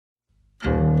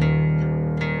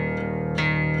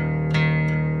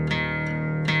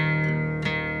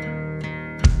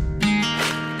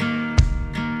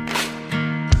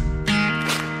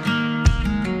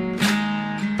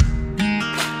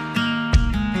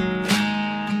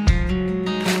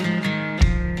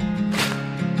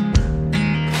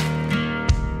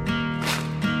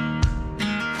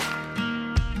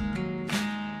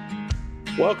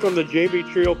Welcome to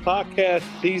JB Trio Podcast,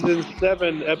 Season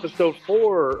 7, Episode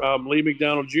 4. I'm Lee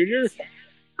McDonald Jr.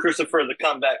 Christopher, the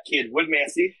comeback kid,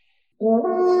 Woodmansey.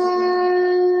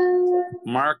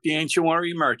 Mark the Ancient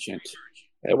Warrior Merchant.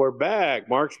 And we're back.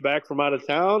 Mark's back from out of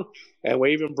town, and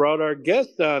we even brought our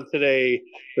guest on today,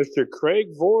 Mr. Craig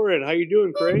Voren. How you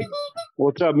doing, Craig?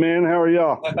 What's up, man? How are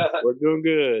y'all? We're doing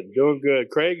good.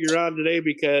 Craig, you're on today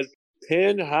because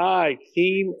Penn High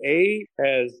Team 8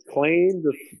 has claimed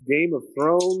the Game of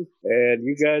Thrones, and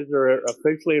you guys are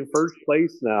officially in first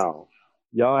place now.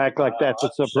 Y'all act like that's a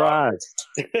surprise.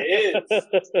 It is.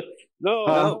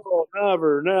 No,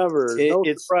 never. No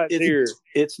surprise here.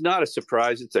 It's not a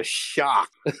surprise. It's a shock.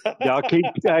 Y'all keep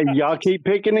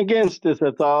picking against us.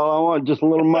 That's all I want. Just a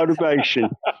little motivation.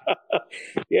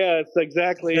 Yeah, it's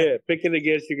exactly it. Picking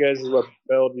against you guys is what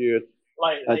propelled you.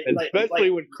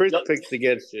 Especially when Chris picks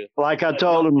against you. Like I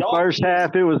told him, first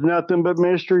half it was nothing but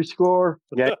mystery score.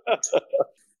 Yeah.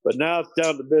 But now it's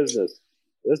down to business.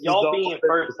 Y'all being in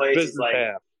first place is like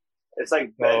half. It's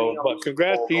like betting. But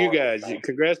congrats to you guys. You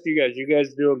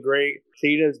guys are doing great.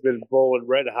 Tina's been bowling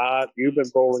red hot. You've been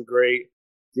bowling great.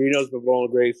 Gino's been bowling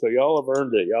great. So y'all have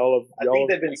earned it. I think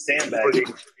they've been sandbagging.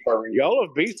 Y'all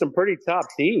have beat some pretty top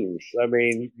teams. I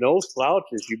mean, no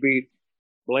slouches. You beat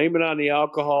Blame It on the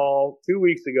Alcohol 2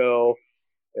 weeks ago,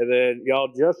 and then y'all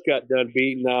just got done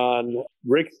beating on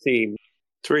Rick's team.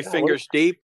 Three fingers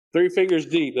deep. 3 fingers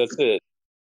deep. That's it.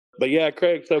 But yeah,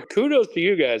 Craig, so kudos to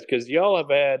you guys because y'all have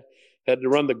had to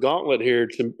run the gauntlet here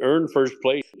to earn first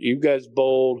place. You guys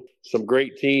bowled some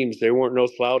great teams. There weren't no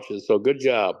slouches, so good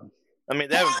job. I mean,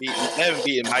 they haven't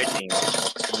beaten my team.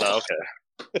 No, okay.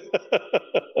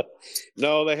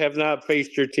 No, they have not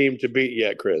faced your team to beat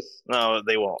yet, Chris. No,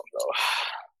 they won't, though.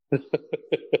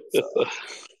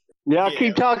 Y'all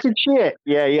keep talking shit.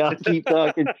 Yeah, y'all keep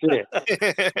talking shit.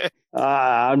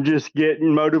 I'm just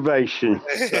getting motivation.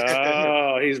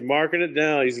 Oh, he's marking it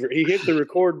down. He hit the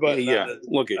record button. Yeah,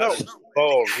 look at it.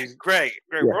 Oh, Greg,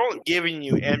 we're only giving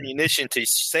you ammunition to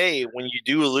say when you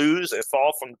do lose and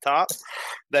fall from the top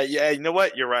that, yeah, you know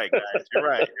what? You're right, guys. You're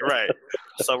right.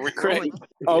 So we're Craig.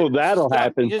 Oh, that'll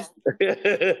happen. Just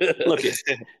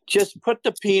put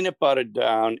the peanut butter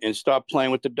down and stop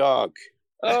playing with the dog.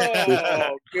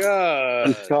 Oh, God.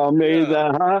 You call me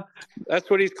That's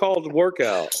what he's called, the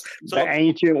workout. The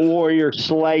Ancient Warrior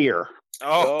Slayer.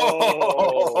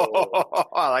 Oh.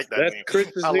 I like that. That's name.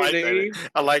 Chris's name.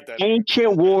 I like that.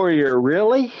 Ancient Warrior,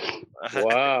 really?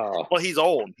 Wow. Well, he's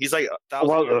old. He's like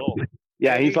 1,000 years old.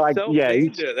 Yeah, he's like, yeah,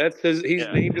 he's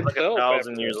named like himself.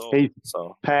 1,000 years old. He's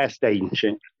so past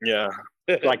ancient. Yeah.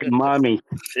 Like a mummy.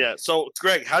 Yeah. So,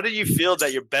 Greg, how do you feel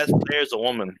that your best player is a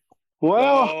woman?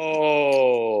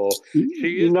 Well,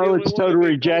 you know it's total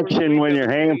rejection when your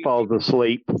hand falls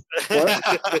asleep.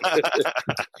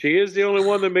 She is the only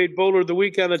one that made Bowler of the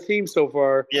Week on the team so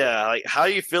far. Yeah, like how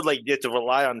do you feel like you have to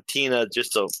rely on Tina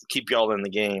just to keep y'all in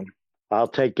the game? I'll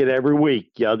take it every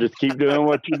week. Y'all just keep doing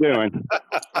what you're doing.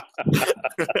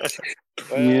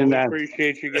 We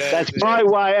appreciate you guys. That's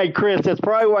probably why, hey, Chris, that's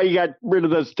probably why you got rid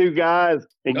of those 2 guys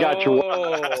and got your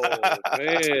wife.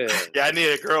 Man. Yeah, I need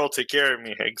a girl to carry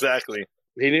me. Exactly.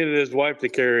 He needed his wife to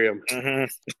carry him.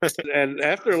 Mm-hmm. And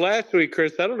after last week,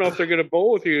 Chris, I don't know if they're going to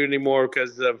bowl with you anymore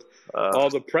because of all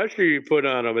the pressure you put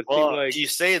on them. It seemed like you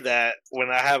say that when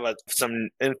I have some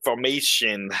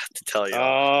information to tell you.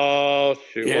 Oh,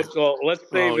 shoot. Yeah. Let's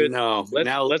save it. No.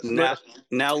 Let's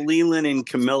Now Leland and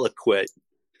Camilla quit.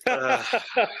 Let's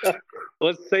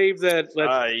save that.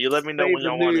 You let me know when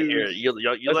you want to hear it. You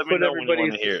let me know when you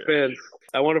want to hear it.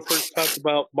 I want to first talk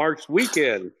about Mark's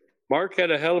weekend. Mark had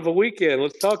a hell of a weekend.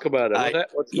 Let's talk about it.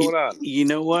 What's going on? You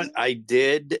know what? I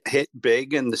did hit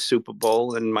big in the Super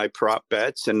Bowl in my prop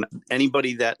bets, and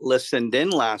anybody that listened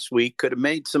in last week could have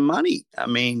made some money. I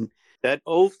mean, the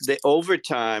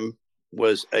overtime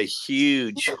was a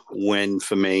huge win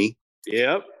for me.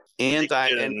 Yep. And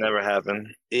it never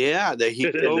happened. Yeah,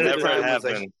 the overtime was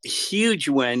a huge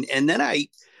win. And then I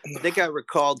think I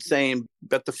recalled saying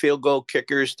bet the field goal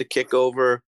kickers to kick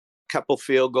over couple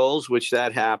field goals, which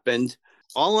that happened.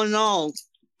 All in all,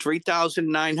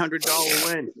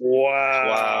 $3,900 win.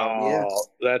 Wow. Yeah.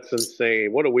 That's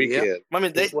insane. What a weekend. Yep. I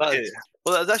mean,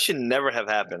 that should never have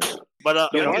happened.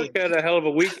 But Mark had a hell of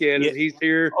a weekend, and he's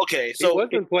here. Okay, so he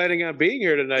wasn't planning on being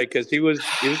here tonight because he was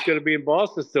going to be in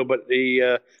Boston still, but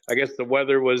I guess the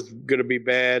weather was going to be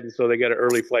bad, and so they got an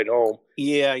early flight home.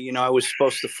 Yeah, I was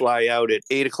supposed to fly out at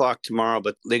 8:00 tomorrow,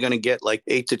 but they're going to get like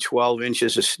 8 to 12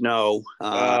 inches of snow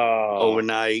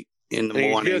overnight. in the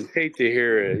And morning. You just hate to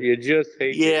hear it. You just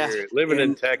hate to hear it. Living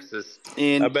in Texas,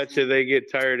 And I bet you they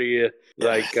get tired of you.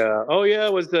 Like, oh, yeah,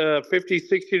 it was 50,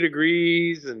 60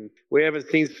 degrees, and we haven't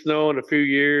seen snow in a few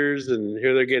years, and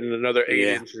here they're getting another 8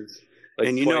 inches. Like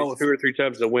And twice, 2 or 3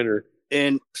 times a winter.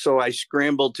 And so I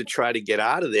scrambled to try to get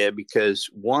out of there because,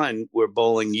 one, we're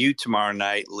bowling you tomorrow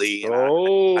night, Lee. And I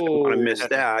don't want to miss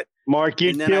that. Mark,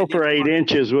 you'd And then I kill for didn't 8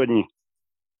 inches, wouldn't you?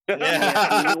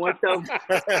 Yeah, you know what, though?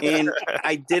 And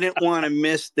I didn't want to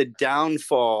miss the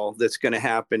downfall that's going to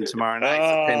happen tomorrow night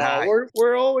for Pin High.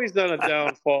 We're always on a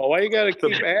downfall. Why you got to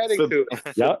keep adding to it?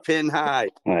 Yep. Pin High.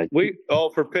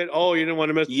 For Pin. Oh, you didn't want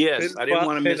to miss. Yes, I didn't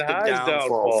want to miss the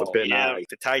downfall for Pin High.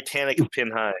 The Titanic of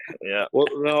Pin High. Yeah. Well,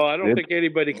 no, I don't think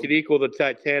anybody could equal the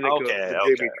Titanic of the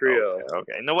JB Trio.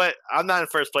 Okay. You know what? I'm not in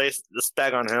first place. Let's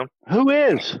bag on him. Who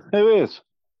is?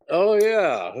 Oh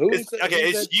yeah.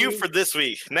 It's you for this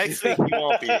week. Next week you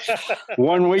won't be.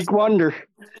 1 week wonder.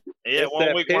 Yeah, it's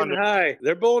 1 week wonder. High.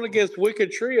 They're bowling against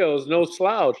Wicked Trios, no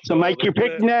slouch. So make your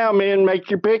pick now, man. Make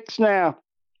your picks now.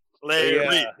 Larry.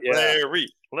 I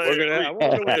wonder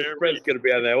what the spread's going to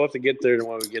be on that. We'll have to get there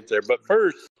when we get there. But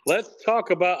first, let's talk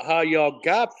about how y'all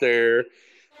got there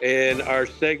in our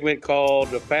segment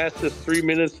called The Fastest 3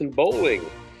 Minutes in Bowling.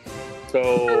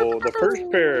 So the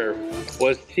first pair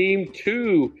was Team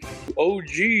 2,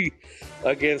 OG,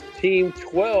 against Team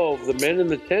 12, the men in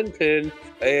the 10-pin,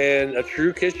 and a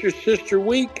true Kiss Your Sister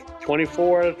week,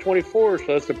 24 out of 24. So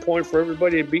that's a point for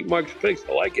everybody to beat Mark's picks.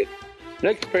 I like it.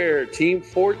 Next pair, Team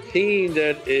 14,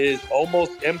 that is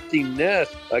Almost Empty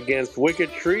Nest against Wicked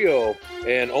Trio.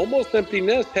 And Almost Empty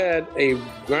Nest had a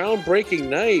groundbreaking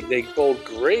night. They bowled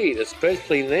great,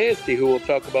 especially Nancy, who we'll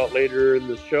talk about later in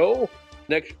the show.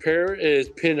 Next pair is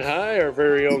Pin High, our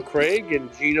very own Craig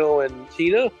and Gino and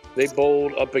Tina. They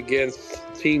bowled up against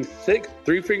Team 6,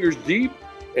 3 fingers deep,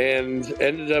 and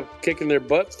ended up kicking their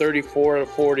butt 34 out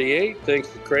of 48, thanks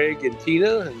to Craig and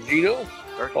Tina and Gino.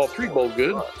 All 3 bowled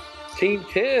good. Team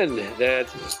 10,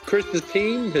 that's Chris's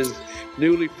team, his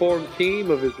newly formed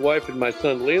team of his wife and my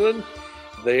son Leland.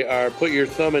 They are Put Your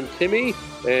Thumb in Timmy,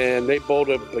 and they bowled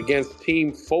up against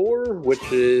Team 4,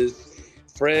 which is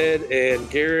Fred and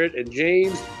Garrett and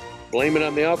James. Blame it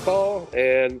on the alcohol,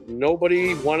 and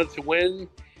nobody wanted to win.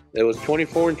 It was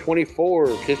 24 and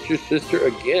 24. Kiss Your Sister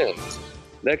again.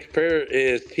 Next pair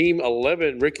is Team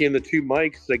 11, Ricky and the 2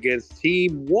 Mikes against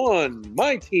Team 1,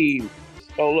 my team.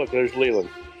 Oh, look, there's Leland.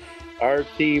 Our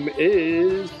team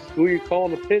is who you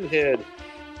calling the Pinhead.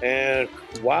 And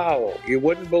wow, you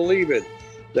wouldn't believe it.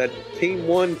 That Team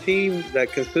 1 team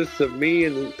that consists of me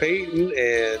and Peyton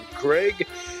and Craig,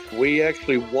 we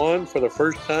actually won for the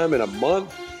first time in a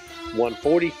month. Won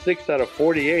 46 out of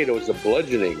 48. It was a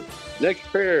bludgeoning. Next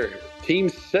pair, Team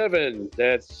 7.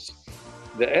 That's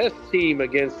the S team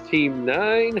against Team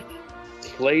 9.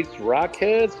 Slate's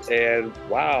Rockheads. And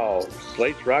wow,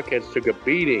 Slate's Rockheads took a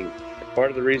beating. Part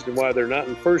of the reason why they're not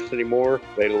in first anymore,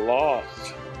 they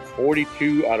lost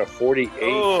 42 out of 48.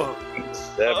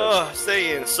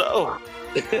 Saying so.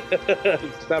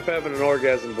 Stop having an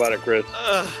orgasm about it, Chris.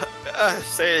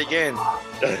 Say it again.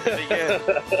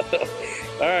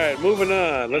 All right, moving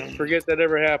on. Let's forget that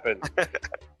ever happened.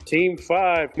 Team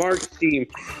 5, Mark's team.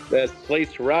 That's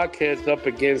Slate's Rockheads up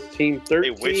against Team 13.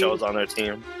 They wish I was on their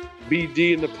team.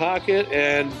 BD in the pocket,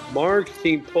 and Mark's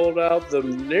team pulled out the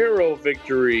narrow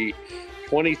victory,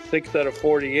 26 out of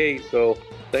 48. So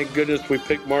thank goodness we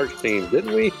picked Mark's team,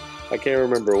 didn't we? I can't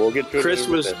remember. We'll get to it. Chris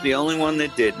was the only one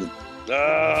that didn't.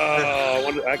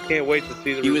 Oh, I can't wait to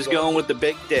see the He was going with the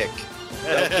big dick.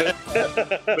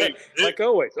 Like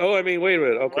always. Oh, I mean, wait a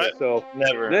minute. Okay, What? so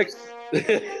Never. next.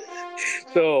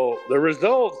 So the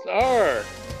results are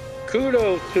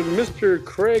kudos to Mr.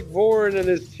 Craig Voren and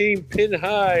his team Pin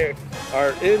High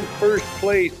are in first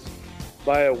place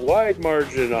by a wide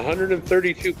margin,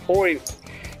 132 points.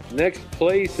 Next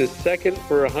place is second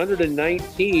for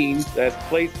 119. That's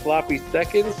Place Sloppy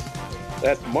Seconds.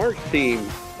 That's Mark's team.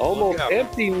 Almost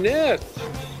Empty Nest.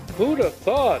 Who'd have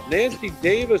thought? Nancy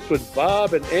Davis with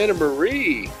Bob and Anna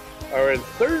Marie are in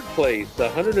third place,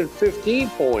 115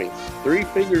 points. 3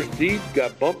 fingers deep,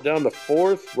 got bumped down to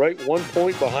fourth, right 1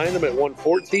 point behind them at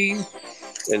 114.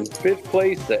 In fifth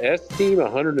place, the S team,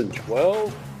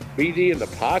 112. BD in the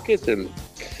pockets in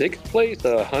sixth place,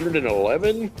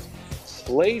 111.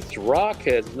 Slate's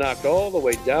Rockheads knocked all the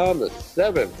way down to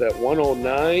seventh at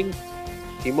 109.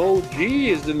 Team OG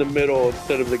is in the middle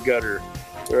instead of the gutter.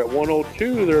 They're at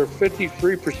 102. They're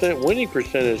 53% winning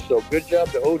percentage, so good job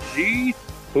to OG.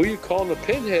 Who you calling the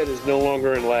Pinhead is no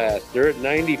longer in last. They're at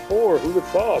 94. Who'd have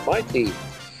thought? My team.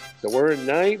 So we're in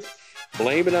ninth.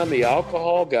 Blame it on the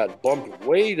alcohol. Got bumped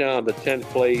way down to 10th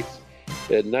place.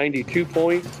 at 92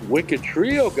 points. Wicked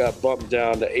Trio got bumped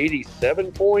down to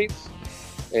 87 points.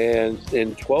 And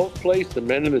in 12th place, the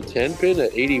men in the 10 pin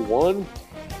at 81.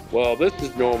 Well, this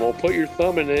is normal. Put your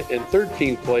thumb in it in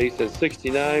 13th place at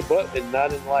 69, but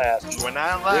not in last. We're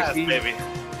not in last, baby.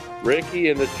 Ricky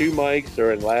and the two Mikes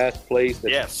are in last place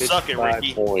at 55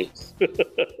 points.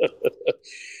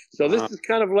 So this is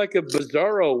kind of like a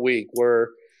bizarro week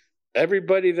where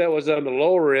everybody that was on the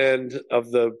lower end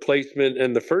of the placement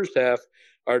in the first half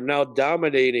are now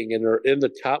dominating and are in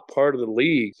the top part of the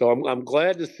league. So I'm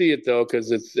glad to see it, though,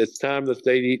 because it's time that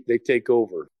they take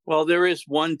over. Well, there is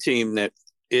one team that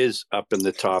is up in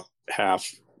the top half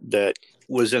that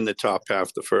was in the top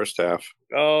half the first half.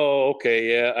 Oh,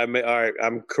 okay, yeah. All right.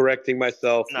 I'm correcting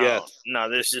myself. No,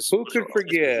 there's just who could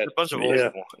forget? It's a bunch of old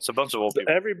people. It's a bunch of old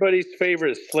people. Everybody's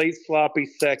favorite Slate Sloppy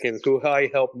Seconds, who I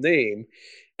helped name,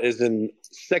 is in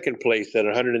second place at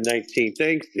 119.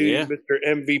 Thanks to Mr.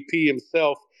 MVP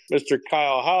himself, Mr.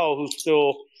 Kyle Howell, who's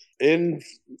still in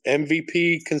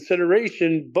MVP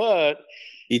consideration, but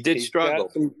he did struggle.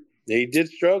 He did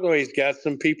struggle. He's got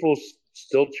some people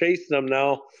still chasing him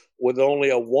now with only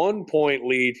a 1 point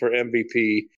lead for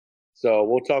MVP. So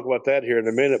we'll talk about that here in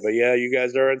a minute. But yeah, you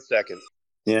guys are in second.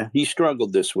 Yeah, he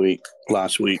struggled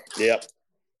last week. Yep.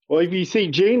 Well, if you see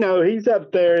Gino, he's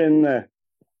up there in the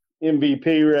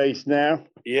MVP race now.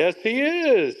 Yes, he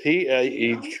is.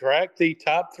 He tracked the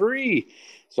top three.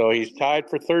 So he's tied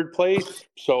for third place.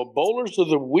 So bowlers of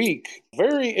the week,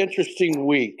 very interesting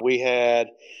week. We had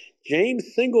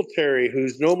James Singletary,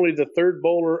 who's normally the third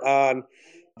bowler on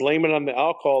Blame It on the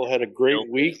Alcohol, had a great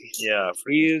week. Yeah.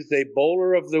 He is a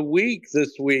bowler of the week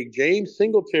this week. James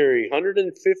Singletary,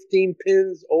 115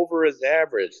 pins over his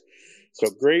average.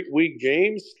 So great week,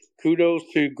 James. Kudos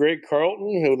to Greg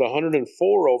Carlton, with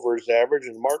 104 over his average,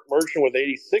 and Mark Merchant with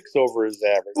 86 over his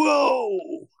average.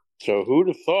 Whoa! So who'd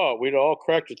have thought we'd all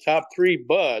cracked the top three,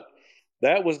 but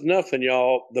that was nothing,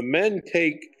 y'all. The men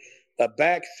take a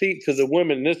back seat to the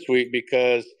women this week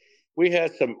because we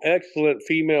had some excellent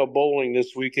female bowling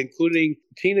this week, including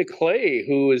Tina Clay,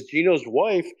 who is Gino's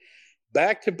wife.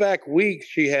 Back-to-back weeks,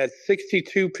 she had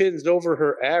 62 pins over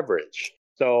her average.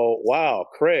 So, wow,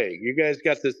 Craig, you guys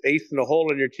got this ace in the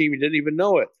hole in your team. You didn't even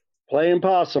know it. Playing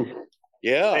possum.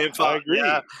 Yeah, I agree.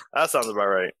 Yeah, that sounds about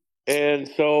right. And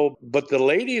so, but the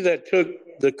lady that took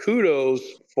the kudos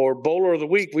for Bowler of the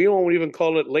Week, we won't even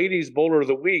call it Ladies Bowler of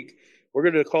the Week. We're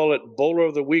going to call it Bowler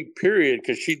of the Week, period,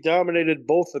 because she dominated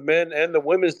both the men and the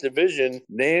women's division.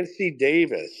 Nancy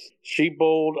Davis. She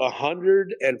bowled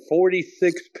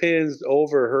 146 pins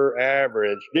over her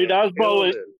average. Dude, I was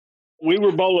bowling. We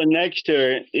were bowling next to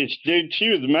her. Dude, she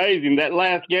was amazing. That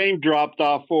last game dropped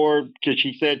off for her because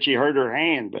she said she hurt her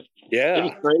hand. But it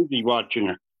was crazy watching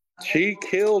her. She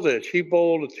killed it. She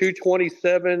bowled a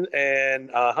 227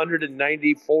 and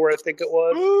 194, I think it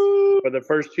was, for the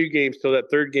first two games. So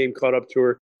that third game caught up to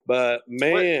her. But,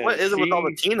 man. What is it with all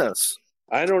the Tinas?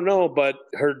 I don't know, but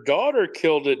her daughter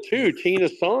killed it too. Tina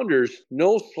Saunders,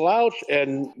 no slouch,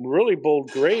 and really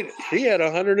bowled great. She had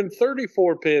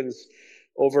 134 pins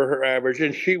over her average,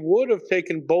 and she would have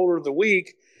taken Bowler of the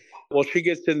Week. Well, she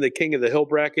gets in the King of the Hill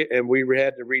bracket, and we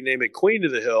had to rename it Queen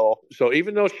of the Hill. So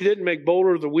even though she didn't make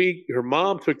Bowler of the Week, her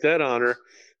mom took that honor,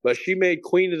 but she made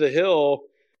Queen of the Hill,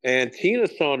 and Tina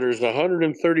Saunders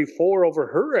 134 over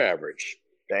her average.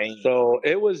 Dang. So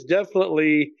it was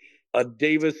definitely a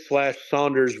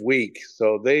Davis/Saunders week.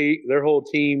 So their whole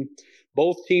team,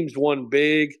 both teams won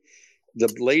big.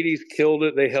 The ladies killed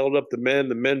it. They held up the men.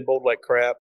 The men bowled like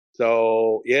crap.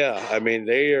 So yeah, I mean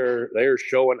they are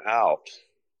showing out.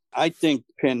 I think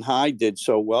Pin High did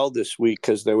so well this week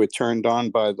because they were turned on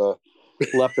by the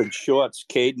leopard shorts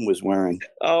Caden was wearing.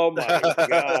 Oh my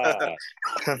god!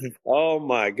 Oh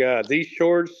my god! These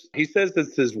shorts. He says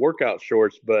it's his workout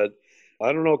shorts, but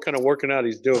I don't know what kind of working out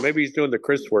he's doing. Maybe he's doing the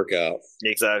Chris workout.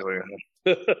 Exactly.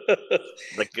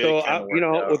 So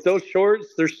with those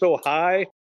shorts, they're so high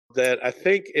that I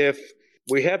think if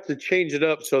we have to change it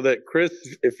up so that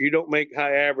Chris, if you don't make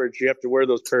high average, you have to wear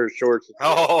those pair of shorts.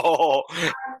 Oh,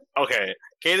 okay.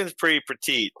 Caden's pretty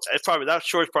petite. That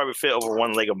shorts probably fit over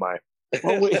one leg of mine.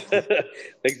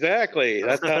 Exactly.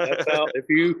 That's how. If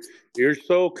you're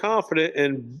so confident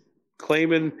in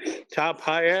claiming top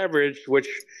high average, which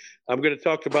I'm going to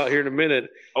talk about here in a minute.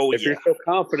 If you're so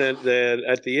confident that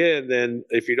at the end, then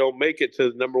if you don't make it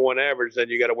to the number one average, then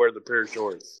you got to wear the pair of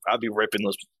shorts. I'll be ripping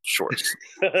those shorts.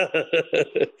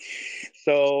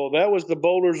 So that was the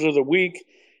bowlers of the week.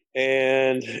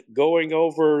 And going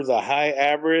over the high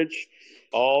average,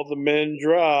 all the men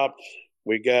dropped.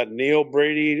 We got Neil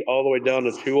Brady all the way down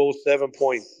to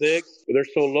 207.6. They're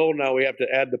so low now we have to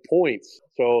add the points.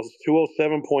 so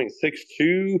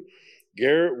 207.62.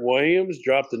 Garrett Williams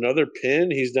dropped another pin.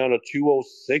 He's down to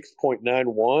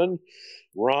 206.91.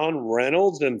 Ron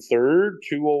Reynolds in third,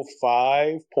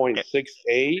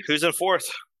 205.68. Who's in fourth?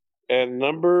 And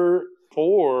number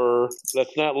 4,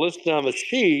 that's not listed on the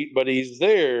sheet, but he's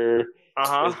there, is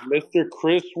Mr.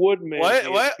 Chris Woodman. What?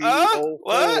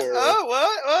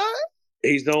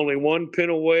 He's only one pin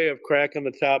away of cracking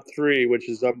the top 3, which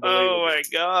is unbelievable. Oh, my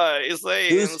God. He's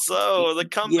late. The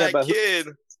comeback kid.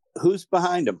 Who's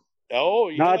behind him? Oh,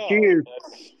 yeah. Not you.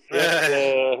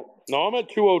 No, I'm at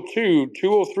 202.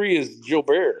 203 is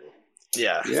Gilbert.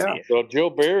 Yeah. So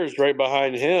Gilbert is right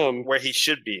behind him. Where he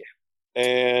should be.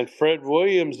 And Fred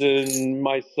Williams and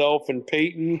myself and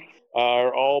Peyton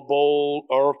are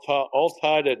all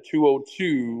tied at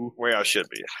 202. Where I should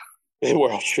be.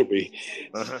 Where I should be.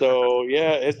 So,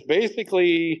 yeah, it's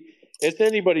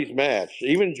anybody's match.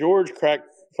 Even George cracked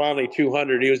finally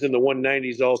 200. He was in the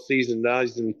 190s all season. Now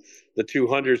he's in the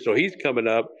 200, so he's coming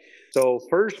up. So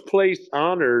first place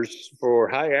honors for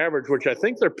high average, which I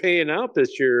think they're paying out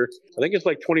this year. I think it's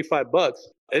like $25.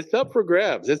 It's up for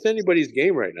grabs. It's anybody's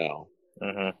game right now.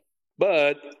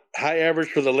 But high average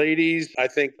for the ladies, I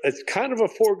think it's kind of a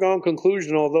foregone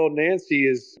conclusion, although Nancy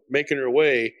is making her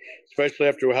way, especially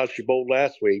after how she bowled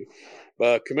last week.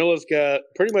 But Camilla's got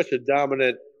pretty much a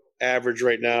dominant average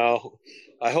right now.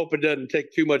 I hope it doesn't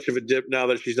take too much of a dip now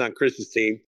that she's on Chris's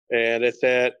team. And it's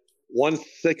at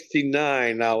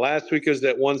 169. Now, last week it was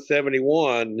at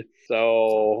 171.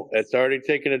 So it's already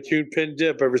taken a 2-pin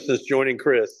dip ever since joining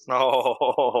Chris.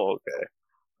 Oh, okay.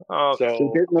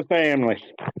 So getting the family.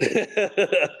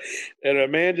 And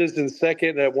Amanda's in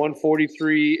second at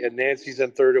 143, and Nancy's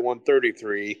in third at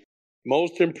 133.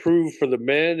 Most improved for the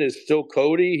men is still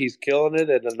Cody. He's killing it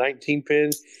at a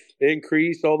 19-pin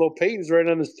increase, although Peyton's right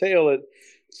on his tail at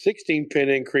 16-pin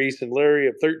increase, and Larry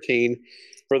at 13.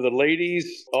 For the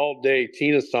ladies all day,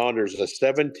 Tina Saunders, a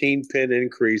 17-pin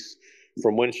increase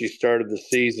from when she started the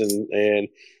season, and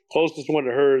closest one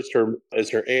to her is her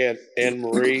aunt, Anne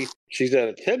Marie. She's at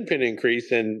a 10-pin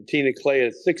increase, and Tina Clay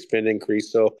at a 6-pin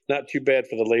increase, so not too bad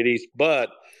for the ladies. But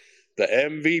the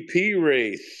MVP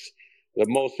race, the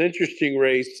most interesting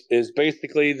race, is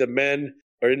basically the men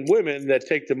and women that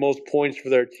take the most points for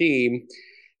their team.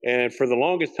 And for the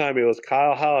longest time, it was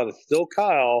Kyle Howell, and it's still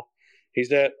Kyle.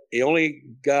 He only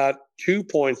got 2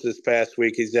 points this past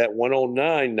week. He's at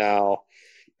 109 now.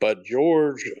 But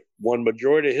George won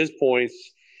majority of his points,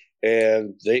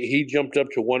 and he jumped up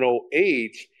to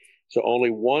 108. So only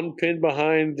 1 pin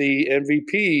behind the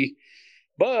MVP.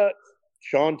 But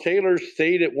Sean Taylor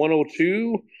stayed at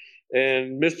 102.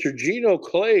 And Mr. Gino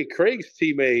Clay, Craig's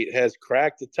teammate, has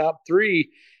cracked the top 3.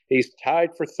 He's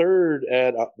tied for third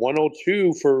at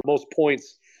 102 for most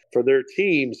points for their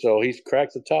team. So he's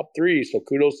cracked the top 3. So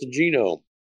kudos to Gino.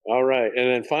 All right.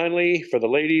 And then finally, for the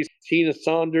ladies, Tina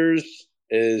Saunders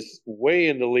is way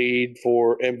in the lead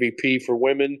for MVP for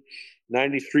women,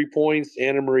 93 points.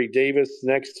 Anna Marie Davis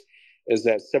next is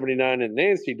at 79. And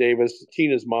Nancy Davis,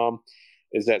 Tina's mom,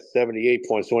 is at 78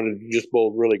 points. So just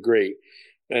bowled really great.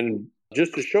 And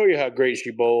just to show you how great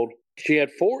she bowled, she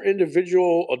had 4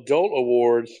 individual adult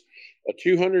awards, a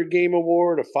 200 game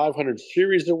award, a 500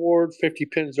 series award, 50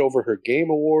 pins over her game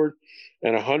award,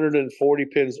 and 140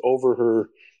 pins over her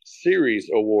series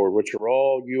award, which are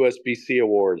all USBC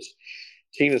awards.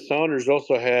 Tina Saunders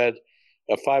also had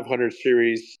a 500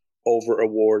 series over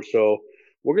award. So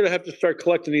we're going to have to start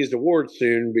collecting these awards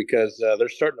soon because they're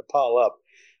starting to pile up.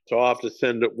 So I'll have to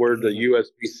send word to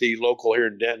USBC local here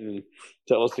in Denton,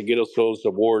 tell us to get us those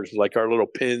awards, like our little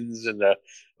pins and the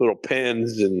little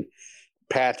pens and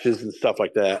patches and stuff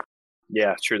like that.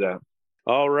 Yeah, true that.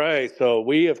 All right. So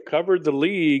we have covered the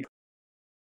league.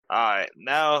 All right.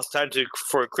 Now it's time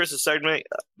for Chris's segment,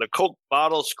 the Coke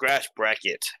Bottle Scratch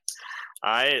Bracket.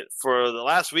 All right. For the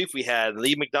last week, we had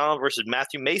Lee McDonald versus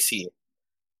Matthew Macy.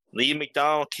 Lee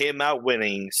McDonald came out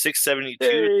winning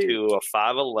 672 to a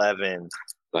 511.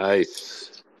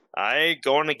 Nice. All right.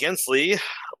 Going against Lee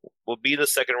will be the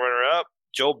second runner-up,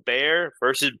 Joe Bear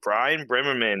versus Brian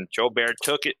Brimmerman. Joe Bear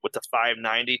took it with a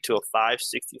 590 to a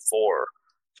 564.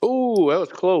 Oh, that was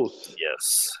close.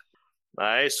 Yes. All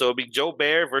right, so it'll be Joe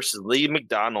Bear versus Lee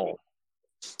McDonald.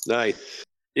 Nice.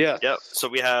 Yeah. Yep. So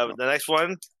we have the next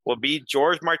one will be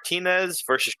George Martinez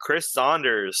versus Chris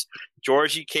Saunders.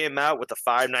 Georgie came out with a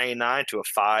 599 to a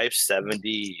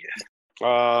 570.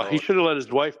 He should have let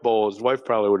his wife bowl. His wife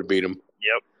probably would have beat him.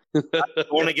 Yep.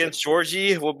 Going against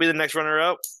Georgie will be the next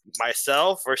runner-up.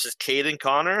 Myself versus Caden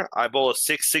Connor. I bowl a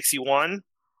 661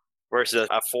 versus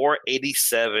a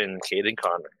 487. Caden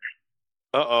Connor.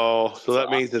 Uh-oh. So that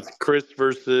means it's Chris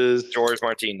versus George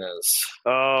Martinez.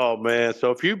 Oh, man.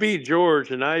 So if you beat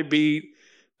George and I beat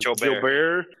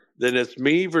Gilbert, then it's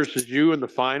me versus you in the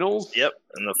finals? Yep.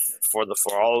 And for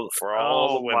all the women.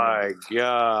 Oh, my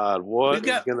God. What we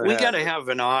got to have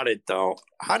an audit, though.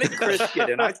 How did Chris get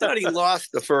in? I thought he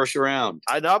lost the first round.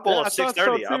 I know I bowled at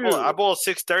 6:30. I bowled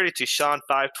 6:30 to Sean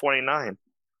 5:29.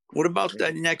 What about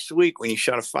that next week when you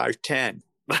shot a 5:10?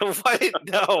 What?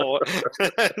 No.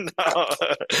 No.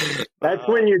 That's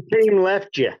when your team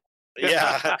left you.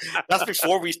 Yeah, that's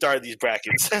before we started these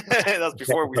brackets. That's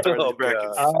before we started these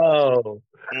brackets. Oh.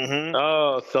 Mm-hmm.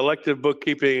 Oh, selective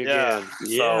bookkeeping again.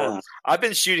 So I've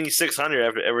been shooting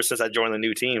 600 ever since I joined the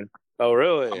new team. Oh,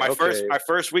 really? My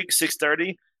first week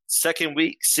 630, second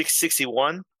week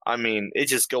 661. I mean,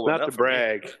 it's just going up. Not to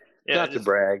brag. Yeah, Not to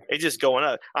brag. It's just going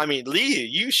up. I mean, Lee,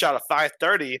 you shot a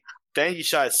 530, then you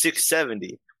shot a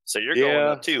 670. So you're going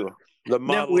up too. The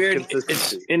model weird?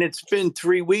 It's been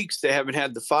 3 weeks they haven't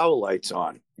had the foul lights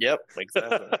on. Yep,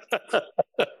 exactly.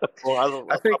 Well,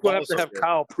 I think we'll have to have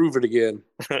Kyle prove it again.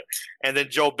 And then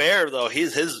Joe Bear, though,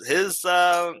 his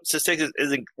statistics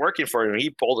isn't working for him.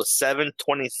 He pulled a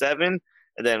 727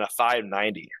 and then a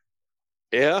 590.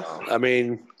 Yeah, I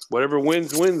mean, whatever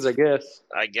wins, I guess.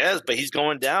 But he's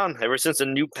going down ever since the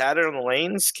new pattern on the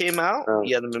lanes came out.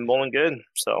 He hasn't been bowling good,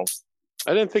 so.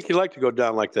 I didn't think he'd like to go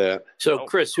down like that. So,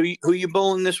 Chris, who you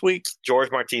bowling this week? George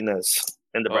Martinez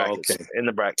in the brackets. Okay. In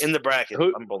the bracket.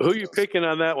 Who you picking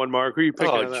on that one, Mark? Who you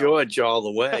picking on that George all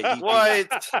the way.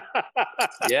 What?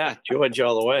 Yeah, George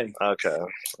all the way. Okay.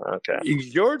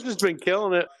 George has been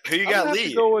killing it. Who you got,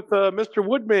 Lee? Go with Mr.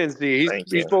 Woodmansey.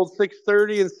 He's bowled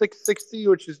 630 and 660,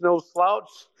 which is no slouch.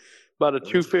 About a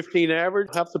 215 average.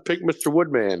 I'll have to pick Mr.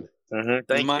 Woodman.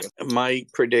 Mm-hmm. My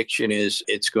prediction is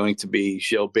it's going to be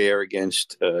Gilbert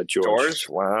against George.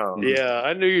 Wow. Yeah,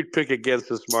 I knew you'd pick against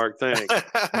us, Mark. Thanks.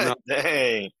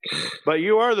 Dang. But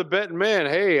you are the betting man.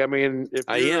 Hey, I mean, if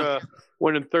you're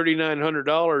winning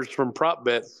 $3,900 from prop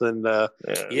bets, then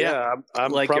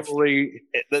I'm like probably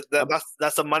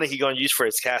that's the money he's going to use for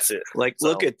his cassette.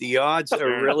 Look at the odds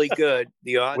are really good.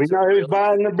 The odds. We know who's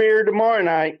buying the beer tomorrow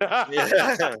night. Do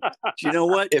you know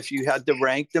what? If you had to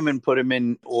rank them and put them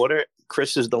in order,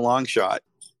 Chris is the long shot.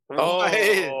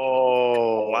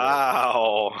 Oh,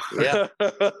 wow! Yeah.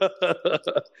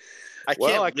 I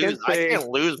can't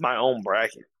lose my own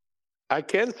bracket. I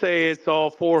can say it's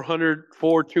all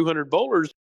 200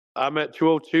 bowlers. I'm at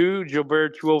 202,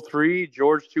 Gilbert 203,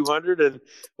 George 200, and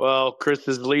Chris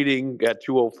is leading at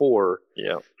 204.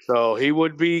 Yeah. So he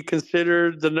would be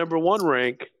considered the number one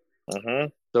rank. Mm-hmm.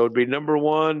 So it would be number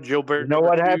one, Gilbert. You know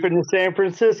what happened in San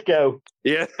Francisco?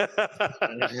 Yeah.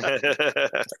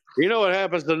 You know what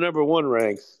happens to number one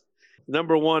ranks?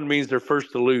 Number one means they're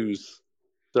first to lose.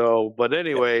 So, but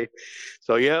anyway,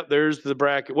 there's the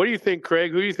bracket. What do you think,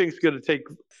 Craig? Who do you think is going to take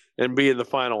and be in the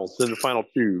finals, in the final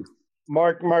two?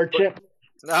 Mark Merchant.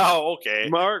 Oh, okay.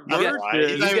 Mark Merchant.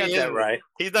 You got that right.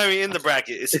 He's not even in the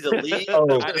bracket. It's either Lee,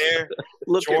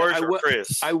 George, or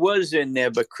Chris. I was in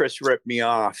there, but Chris ripped me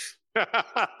off.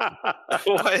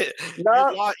 What?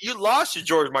 No. You lost to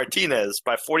George Martinez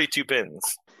by 42 pins.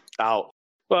 Out.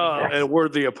 Well, and a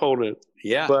worthy opponent.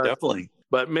 Yeah, definitely.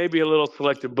 But maybe a little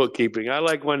selective bookkeeping. I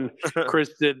like when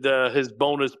Chris did his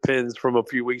bonus pins from a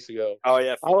few weeks ago. Oh,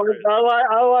 yeah.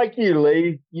 I like you,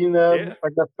 Lee. You know, I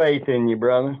got faith in you,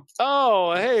 brother.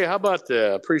 Oh, hey, how about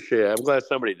that? Appreciate it. I'm glad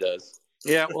somebody does.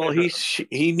 Yeah, well,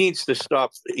 he needs to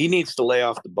stop. He needs to lay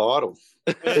off the bottle.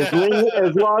 As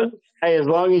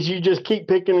long as you just keep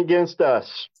picking against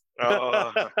us.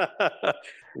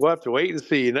 We'll have to wait and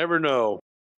see. You never know.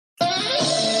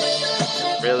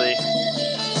 Really?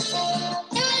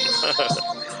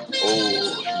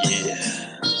 Oh,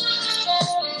 yeah.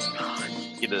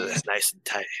 Get it nice and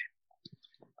tight.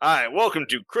 All right, welcome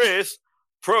to Chris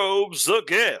Probes the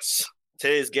Guest.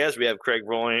 Today's guest, we have Craig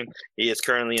Rolling. He is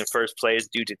currently in first place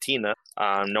due to Tina.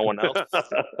 No one else.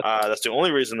 That's the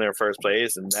only reason they're in first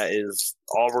place, and that is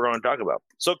all we're going to talk about.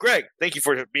 So, Craig, thank you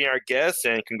for being our guest,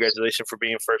 and congratulations for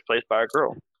being in first place by a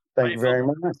girl. Thank you very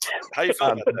much. How you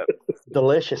feel about that?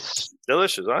 Delicious.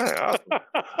 Delicious. All right. Awesome.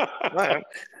 All right.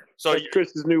 So that's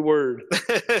Chris's new word.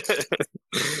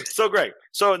 So Greg,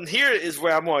 so here is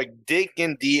where I'm going to dig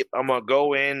in deep. I'm going to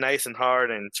go in nice and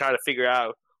hard and try to figure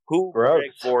out who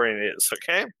Greg Foran is.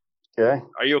 Okay. Okay.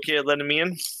 Are you okay with letting me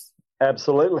in?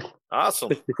 Absolutely.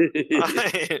 Awesome. All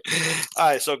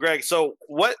right. So Greg, so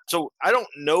I don't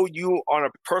know you on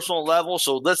a personal level.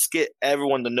 So let's get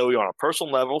everyone to know you on a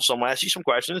personal level. So I'm going to ask you some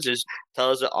questions. Just tell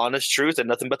us the honest truth and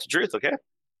nothing but the truth. Okay.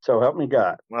 So help me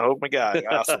God. I hope my God.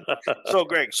 Awesome. So,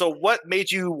 Greg, what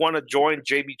made you want to join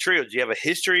JB Trios? Do you have a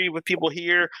history with people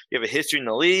here? You have a history in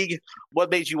the league?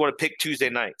 What made you want to pick Tuesday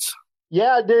nights?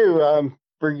 Yeah, I do.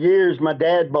 For years, my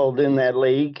dad bowled in that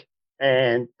league.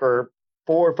 And for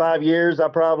 4 or 5 years,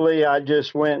 I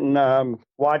just went and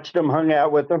watched them, hung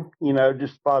out with them,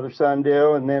 just father-son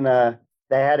deal. And then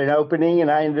they had an opening, and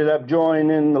I ended up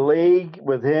joining the league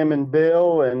with him and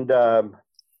Bill. And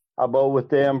I bowled with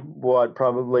them,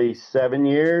 probably 7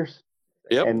 years.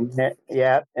 Yep.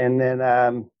 And then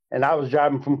I was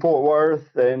driving from Fort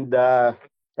Worth, and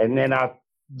then I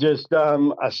just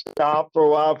I stopped for a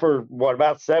while for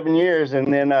about 7 years,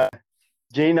 and then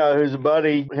Gino, who's a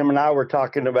buddy, him and I were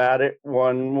talking about it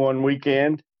one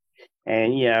weekend,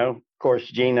 and of course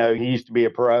Gino, he used to be a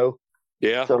pro.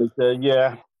 Yeah. So he said,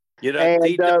 yeah.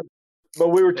 But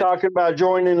we were talking about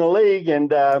joining the league,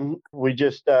 and we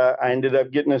just I ended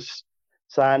up getting us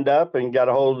signed up and got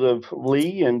a hold of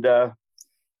Lee, and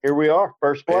here we are,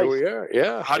 first place. Here we are,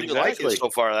 yeah. How do you like it so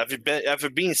far? After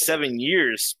being 7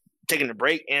 years, taking a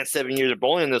break, and 7 years of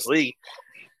bowling in this league,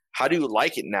 how do you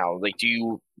like it now? Like, do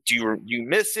you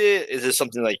miss it? Is it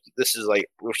something like this is like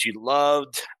what you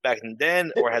loved back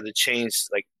then, or has it changed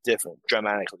like different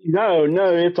dramatically? No,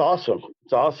 it's awesome.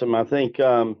 It's awesome. I think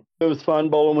it was fun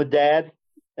bowling with Dad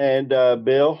and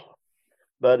Bill,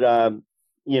 but but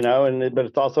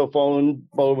it's also fun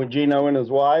bowling with Gino and his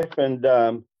wife, and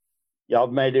y'all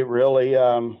made it really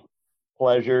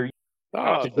pleasure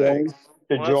to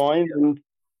join. And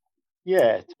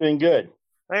yeah, it's been good.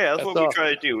 Yeah, that's what we try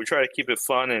to do. We try to keep it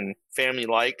fun and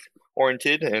family-like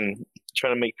oriented, and try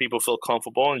to make people feel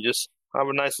comfortable and just have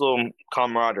a nice little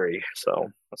camaraderie.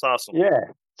 So that's awesome. Yeah,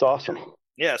 it's awesome.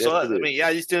 Yeah, so I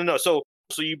just didn't know. So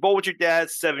you bowled with your dad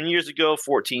 7 years ago,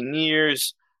 14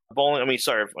 years bowling.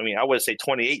 I would say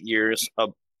 28 years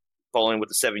of bowling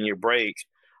with a 7-year break.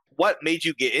 What made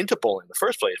you get into bowling in the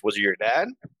first place? Was it your dad?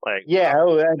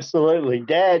 Absolutely.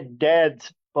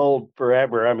 Dad's bowled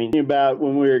forever. I mean, about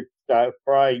when we were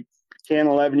probably 10,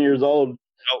 11 years old.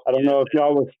 I don't know if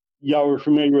y'all were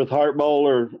familiar with Heart Bowl,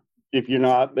 or if you're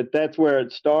not, but that's where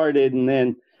it started. And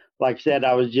then, like I said,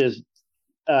 I was just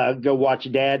go watch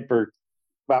Dad for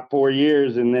about 4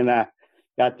 years, and then I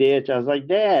got the itch. I was like,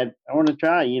 Dad, I want to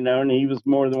try, and he was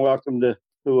more than welcome to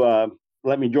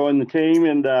let me join the team.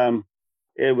 And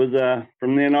it was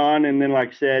from then on. And then,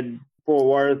 like I said, Fort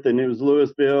Worth, and it was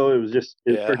Louisville. It was just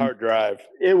hard drive.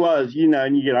 It was,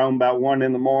 and you get home about 1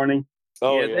 a.m.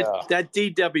 Oh yeah, that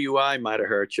DWI might have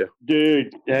hurt you,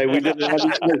 dude. Hey, we did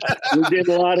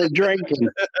a lot of drinking.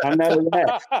 I know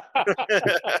that.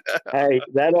 Hey,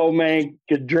 that old man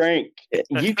could drink.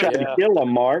 You tried to kill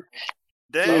him, Mark.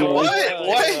 Damn, what?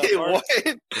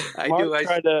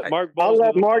 I'll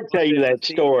let Mark tell you that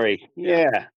story.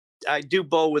 Yeah. I do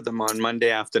bowl with him on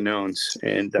Monday afternoons,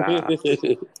 and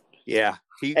yeah,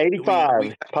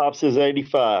 85. Pops is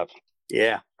 85.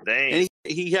 Yeah, dang. And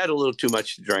he had a little too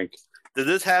much to drink. Did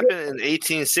this happen in the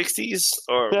 1860s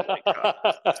or?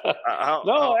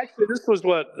 No, actually, this was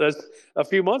that's a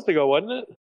few months ago, wasn't it?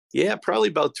 Yeah, probably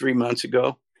about 3 months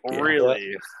ago.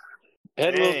 Really? Yeah.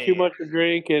 Had a little too much to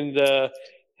drink, and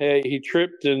he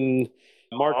tripped, and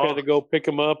Mark had to go pick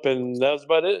him up, and that was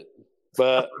about it.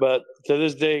 But to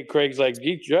this day, Craig's like,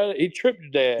 he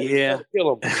tripped Dad. Yeah,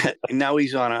 kill him. And now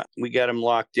he's we got him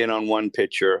locked in on one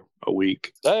pitcher a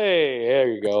week. Hey, there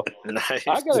you go. Nice.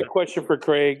 I got a question for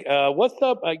Craig. What's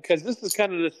up? Because this is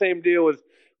kind of the same deal with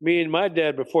me and my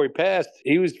dad before he passed.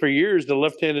 He was for years the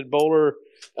left-handed bowler.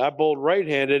 I bowled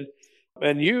right-handed,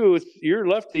 and you're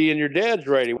lefty and your dad's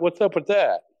righty. What's up with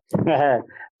that?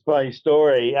 Funny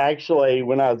story. Actually,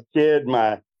 when I was a kid,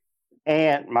 my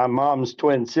aunt, my mom's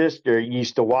twin sister,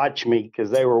 used to watch me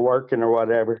because they were working or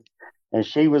whatever, and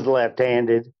she was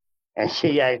left-handed, and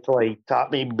she actually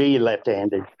taught me to be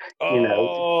left-handed.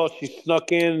 She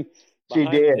snuck in. She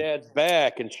did. Dad's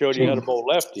back and showed you how to bowl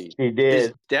lefty. She did.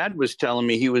 His dad was telling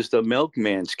me he was the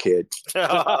milkman's kid.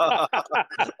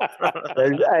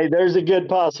 There's a good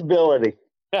possibility.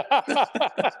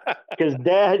 Because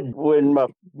Dad, when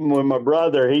my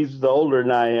brother, he's the older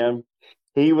than I am,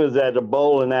 he was at a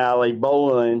bowling alley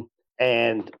bowling,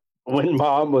 and when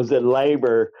Mom was in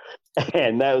labor,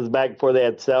 and that was back before they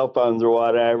had cell phones or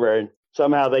whatever, and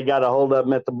somehow they got a hold of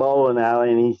him at the bowling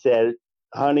alley, and he said,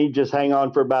 honey, just hang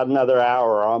on for about another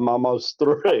hour. I'm almost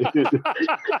through.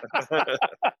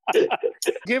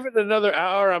 Give it another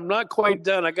hour. I'm not quite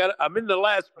done. I'm in the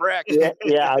last bracket.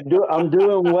 Yeah, I'm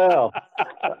doing well.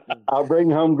 I'll bring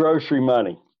home grocery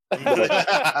money.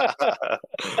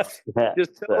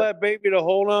 Just tell that baby to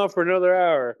hold on for another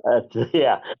hour.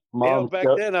 Mom. Back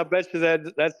then, I bet you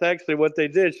that's actually what they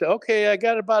did. So, okay, I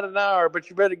got about an hour, but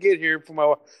you better get here for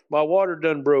my water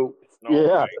done broke.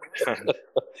 Yeah.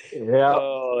 Yeah.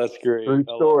 Oh, that's great. True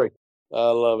story. I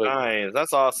love it. Nice.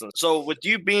 That's awesome. So with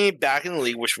you being back in the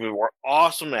league, which we were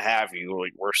awesome to have you,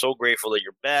 like, we're so grateful that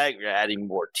you're back. You're adding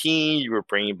more team. You were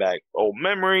bringing back old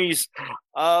memories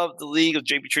of the league of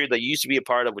JP Trio that you used to be a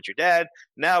part of with your dad.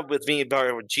 Now with being a part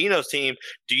of Gino's team,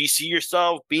 do you see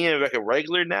yourself being like a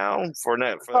regular now for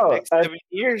the next 7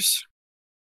 years?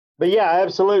 But yeah,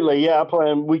 absolutely. Yeah,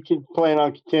 we can plan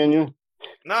on continuing.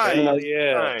 Nice.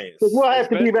 Nice. We'll have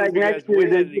to be back next year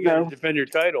to defend your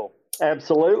title.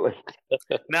 Absolutely.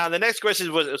 Now, the next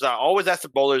question was I always ask the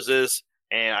bowlers this,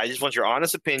 and I just want your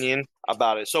honest opinion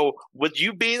about it. So, with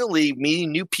you being in the league,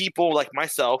 meeting new people like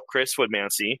myself, Chris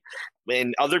Woodmansey,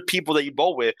 and other people that you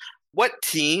bowl with, what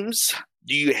teams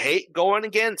do you hate going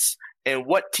against, and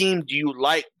what team do you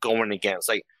like going against?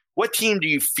 Like, what team do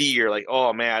you fear? Like,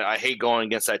 oh, man, I hate going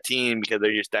against that team because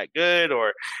they're just that good,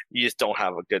 or you just don't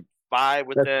have a good vibe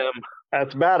with them?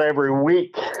 That's about every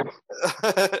week.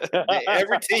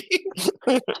 Every team.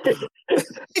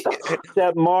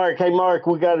 Except Mark. Hey, Mark,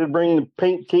 we got to bring the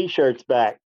pink T-shirts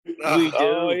back. We do.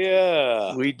 Oh,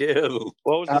 yeah. We do.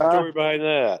 What was the story behind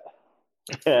that?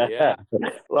 Yeah.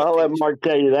 Well, I'll let Mark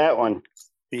tell you that one.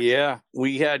 Yeah.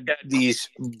 We had these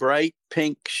bright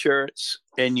pink shirts,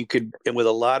 and with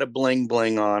a lot of bling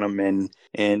bling on them.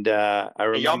 And I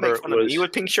remember y'all make fun of me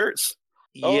with pink shirts.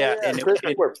 Yeah, and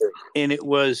it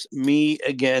was me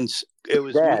against. It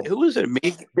was Dad. me, who was it? Me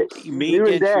You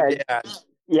against and your dad.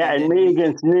 Yeah, and me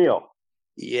against Neil.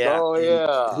 Yeah. Oh,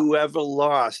 yeah. Whoever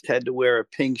lost had to wear a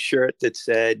pink shirt that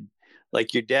said,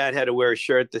 like your dad had to wear a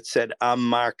shirt that said, "I'm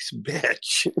Mark's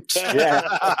bitch." Yeah.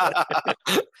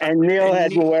 And Neil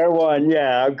had to wear one.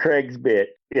 Yeah, I'm Craig's bitch.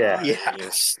 Yeah.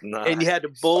 Yes, nice. And you had to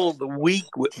bowl the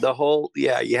week with the whole.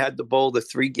 Yeah, you had to bowl the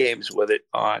 3 games with it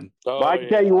on. Oh, But I can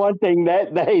tell you one thing,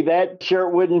 that day that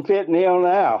shirt wouldn't fit Neil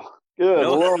now. Good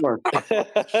Lord.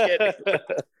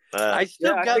 I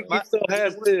still I got think he still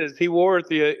has his. He wore it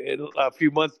a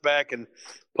few months back and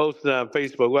posted it on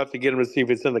Facebook. We'll have to get him to see if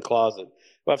it's in the closet.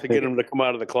 We'll have to get him to come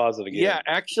out of the closet again. Yeah,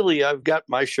 actually, I've got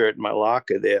my shirt in my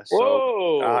locker there. So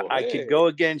Whoa! I could go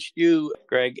against you,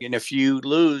 Greg, and if you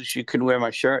lose, you can wear my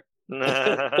shirt.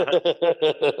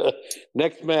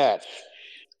 Next match.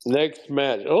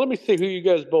 Oh, let me see who you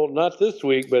guys bowled. Not this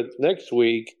week, but next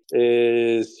week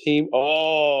is team.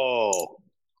 Oh,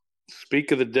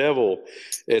 speak of the devil.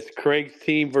 It's Craig's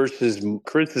team versus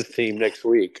Chris's team next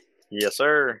week. Yes,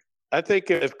 sir. I think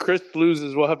if Chris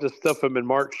loses, we'll have to stuff him in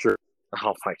Mark's shirt.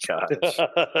 Oh my gosh!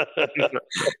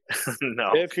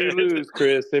 No. If you lose,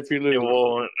 Chris. If you lose, no.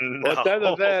 Well, it's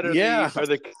either that or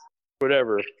the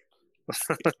whatever.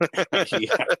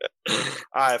 Yeah.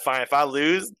 All right, fine. If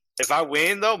I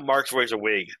win though, Mark's wears a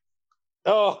wig.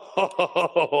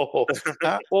 Oh,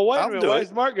 well, wait a minute. Why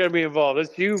is Mark going to be involved?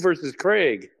 It's you versus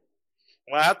Craig.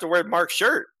 Well, I have to wear Mark's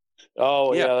shirt.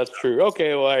 Oh, yeah, that's true.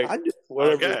 Okay, well,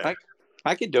 whatever. Okay.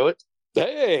 I can do it.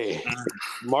 Hey,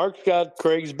 Mark's got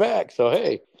Craig's back, so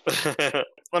hey.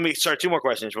 Let me start 2 more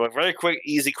questions. One very quick,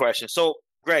 easy question. So,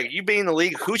 Greg, you being in the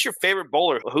league, who's your favorite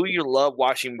bowler? Who you love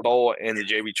watching bowl in the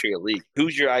JV Trio League?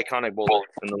 Who's your iconic bowler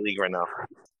in the league right now?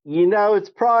 You know, it's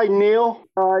probably Neil.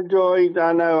 I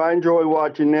enjoy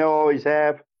watching Neil, always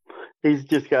have. He's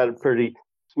just got a pretty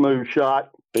smooth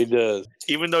shot. He does.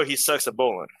 Even though he sucks at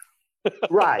bowling.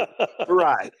 Right.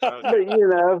 But, you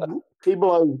know, he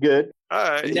blows good.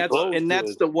 All right. And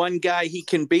that's the one guy he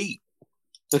can beat.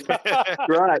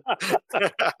 Right.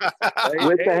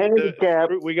 With the handicap.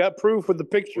 We got proof with the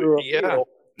picture of Neil.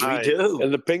 We do.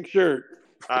 And the pink shirt.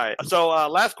 All right. So,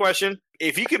 last question.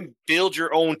 If you can build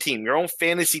your own team, your own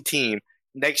fantasy team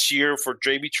next year for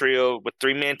JV Trio with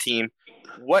 3-man team,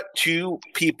 what 2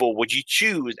 people would you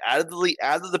choose out of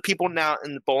the people now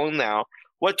in the bowling now?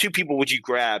 What 2 people would you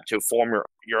grab to form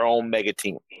your own mega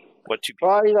team? What 2 people?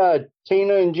 Probably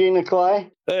Tina and Gina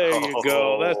Clay. There you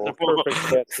go. That's the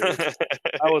perfect answer.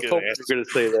 I was hoping you were going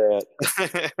to say that.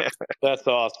 That's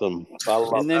awesome. I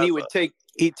love and then that.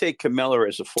 he'd take Camilla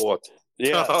as a 4th.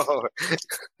 Yeah,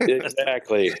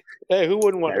 exactly. Hey, who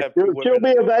wouldn't want to have 2 women? She'll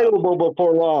be available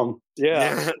before long.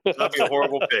 Yeah. That'd be a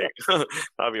horrible pick.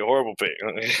 That'd be a horrible pick.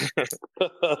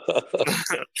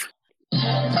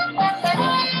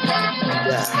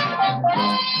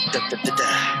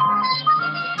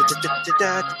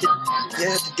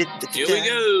 Here we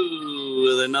go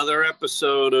with another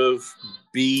episode of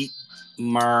Beat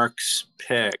Mark's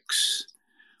Picks.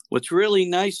 What's really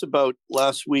nice about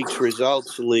last week's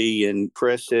results, Lee and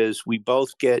Chris, is we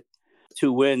both get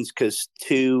 2 wins because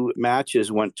 2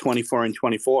 matches went 24 and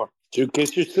 24. 2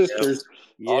 Kiss Your Sisters.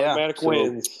 Yeah, Automatic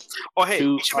wins. Oh, hey,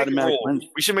 2 we should make a automatic rule. wins.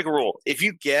 We should make a rule. If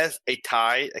you guess a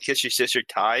tie, a Kiss Your Sister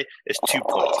tie, it's 2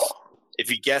 points. If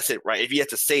you guess it right, if you have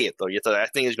to say it though, you have to, I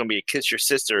think it's going to be a Kiss Your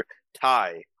Sister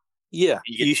tie. Yeah,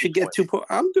 You should get get 2 points.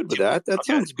 I'm good with that. That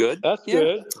Okay. sounds good. That's Yeah.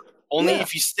 good. Only Yeah.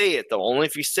 if you say it though. Only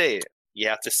if you say it. You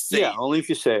have to say Yeah, it. only if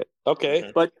you say it.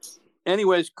 Okay. But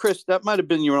anyways, Chris, that might have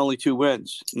been your only 2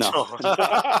 wins. No.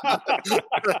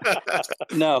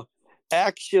 No.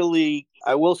 Actually,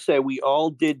 I will say we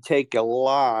all did take a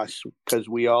loss because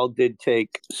we all did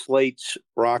take Slate's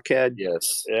Rockhead.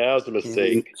 Yes. Yeah, that was a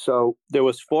mistake. And so there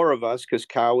was 4 of us because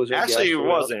Kyle was our Actually, guest. it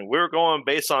wasn't. We were going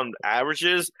based on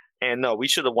averages, and no, we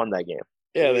should have won that game.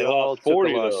 Yeah, We they all lost took a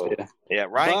 40 loss though. there. Yeah,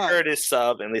 Ryan But- Curtis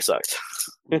sub, and they sucked.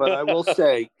 But I will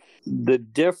say the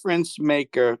difference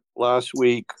maker last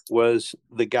week was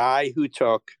the guy who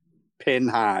took Pin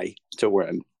High to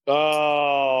win.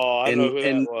 Oh, I know who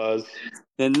And- that was.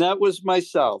 And that was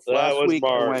myself. That Last was week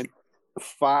Mark. I went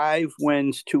 5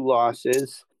 wins, 2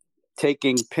 losses,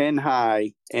 taking Pin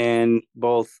High, and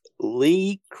both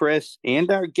Lee, Chris,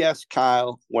 and our guest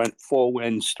Kyle went 4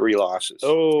 wins, 3 losses.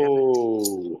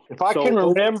 Oh. If I So- can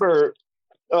remember,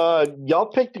 y'all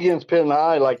picked against Penn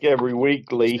High like every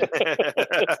week, Lee. That's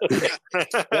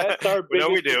our biggest No,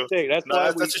 we do. mistake. That's No,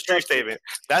 why that's a true statement.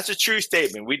 That's a true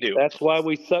statement. We do. That's why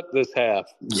we suck this half.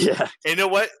 Yeah. And you know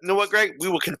what? You know what, Greg? We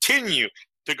will continue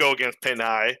to go against Penn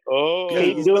High. Oh.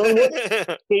 Keep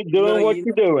doing what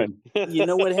you're doing. You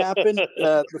know what happened?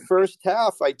 The first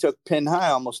half, I took Pin High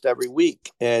almost every week,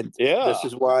 and Yeah. this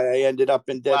is why I ended up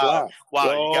in dead Wow. last. Wow,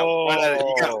 you got one out of,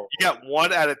 Oh. you got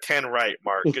 1 out of 10 right,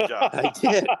 Mark. Good job. I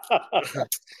did.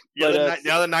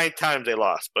 The other 9 times they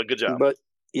lost, but good job.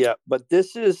 But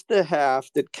this is the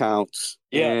half that counts.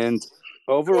 Yeah. And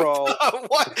overall,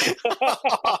 What?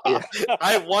 Yeah.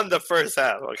 I won the first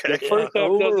half. Okay. The first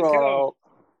half doesn't count.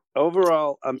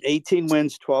 overall, I'm 18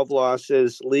 wins, 12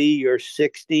 losses. Lee, you're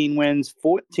 16 wins,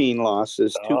 14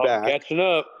 losses, 2 Oh, back. catching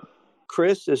up.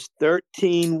 Chris is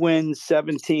 13 wins,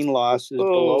 17 losses,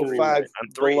 Oh. below 5, I'm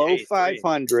 3, below 3.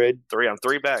 500. 3. I'm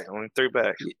 3 back. Only 3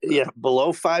 back. Yeah,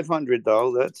 below 500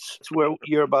 though. That's where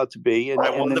you're about to be. And, I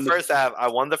won and the then first half. I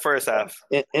won the first half.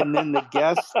 and then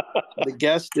the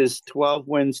guest is 12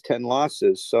 wins, 10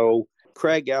 losses. So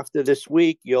Craig, after this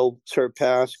week, you'll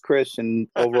surpass Chris in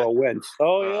overall wins.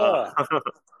 Oh, yeah.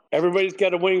 Everybody's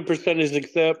got a winning percentage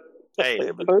except Hey,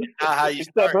 it's not how you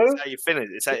start. It's how you finish.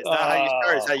 It's not how you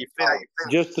start. It's how you finish.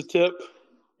 just the tip.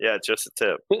 Yeah, just a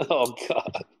tip. Oh,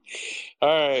 God.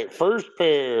 All right. First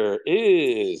pair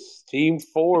is Team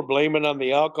 4 blaming on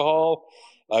the alcohol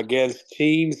against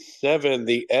Team 7,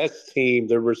 the S team,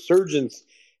 the Resurgence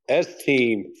S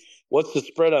team. What's the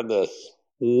spread on this?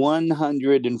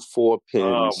 104 pins.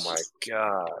 Oh my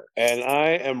god. And I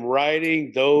am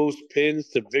riding those pins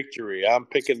to victory. I'm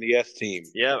picking the S team.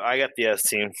 Yeah, I got the S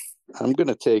team. I'm going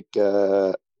to take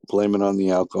blame it on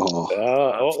the alcohol.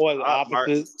 What was Mark-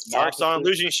 opposite? Mark's on a Opposite?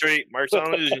 losing streak. Mark's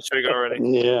on a losing streak already.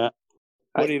 Yeah.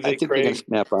 What do you think, I think they're going Craig? to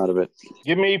snap out of it.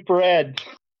 Give me Fred.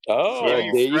 Oh, Yeah,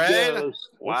 There you Fred? go.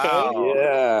 Wow.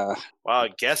 Yeah. Wow,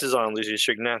 Guess is on a losing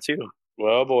streak now too.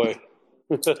 well, boy.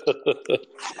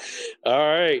 All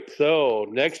right. So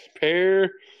next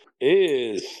pair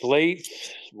is Slate's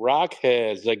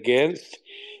Rockheads against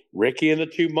Ricky and the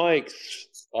Two Mikes.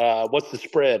 What's the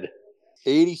spread?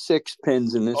 86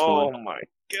 pins in this Oh one. my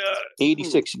god.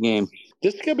 86 a game.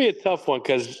 This is going to be a tough one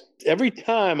because every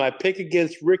time I pick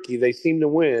against Ricky, they seem to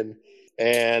win.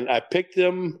 And I picked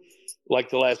them like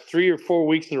the last 3 or 4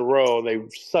 weeks in a row, and they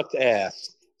sucked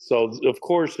ass. So, of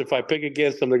course, if I pick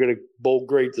against them, they're going to bowl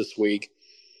great this week.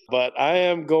 But I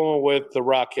am going with the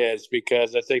Rockheads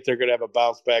because I think they're going to have a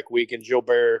bounce back week. And Joe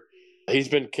Bear, he's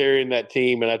been carrying that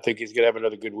team, and I think he's going to have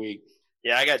another good week.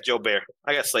 Yeah, I got Joe Bear.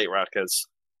 I got Slate Rockets.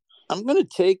 I'm going to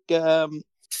take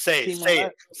Say Team it. Say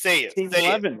 11. it. Say it. Team Say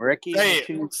 11, Ricky. Say and it.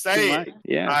 Team- Say Team it. Mike.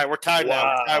 Yeah. All right, we're tied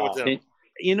now. We're tied with them. And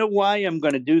you know why I'm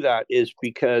going to do that is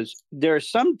because there are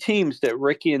some teams that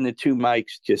Ricky and the Two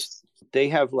Mikes just they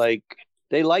have like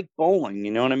they like bowling.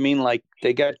 You know what I mean? Like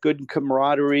they got good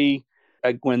camaraderie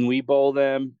like when we bowl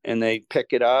them and they pick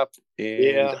it up. And,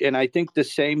 Yeah. and I think the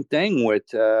same thing with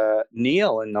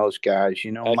Neil and those guys.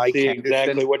 You know, I Mike see Henderson.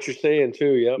 exactly what you're saying,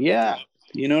 too. Yep. Yeah,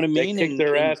 you know what I They mean. kicked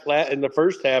their ass in the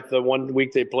first half the one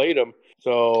week they played them.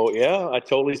 So, yeah, I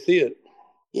totally see it.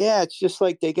 Yeah, it's just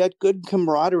like they got good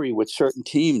camaraderie with certain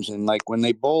teams, and like when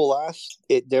they bowl us,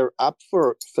 they're up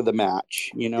for the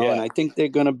match, you know. Yeah. And I think they're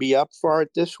going to be up for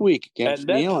it this week against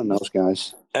Neil and those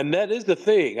guys. And that is the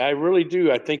thing. I really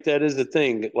do. I think that is the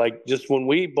thing. Like just when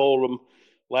we bowled them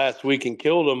last week and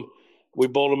killed them, we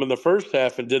bowled them in the first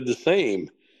half and did the same.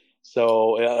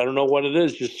 So I don't know what it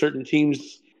is. Just certain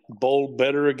teams bowl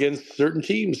better against certain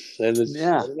teams, and it's,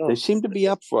 Yeah, they seem to be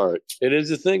up for it. It is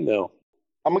a thing, though.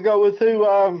 I'm gonna go with who.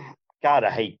 God,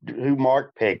 I hate who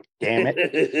Mark picked. Damn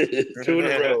it! 2 in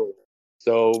a row.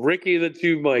 So Ricky, the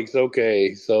 2 mics.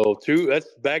 Okay, so 2. That's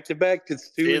back to back.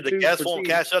 It's 2. Yeah, and the 2 guests for won't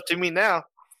team. catch up to me now.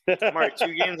 I'm already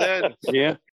 2 games in.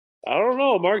 Yeah, I don't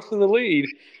know. Mark's in the lead,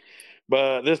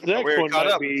 but this next We're one caught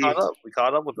might up. be. We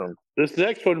caught up with them. This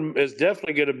next one is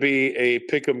definitely going to be a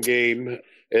pick'em game.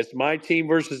 It's my team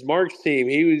versus Mark's team.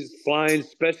 He was flying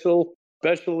specially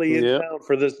in town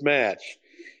for this match.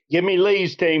 Give me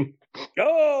Lee's team.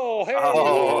 Oh, hey!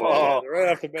 Right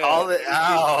off the bat. Call it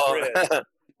out.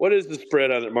 What is the spread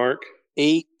on it, Mark?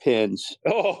 8 pins.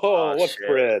 Oh, what shit.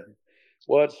 spread?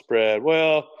 What spread?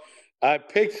 Well, I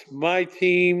picked my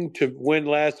team to win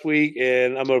last week,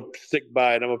 and I'm going to stick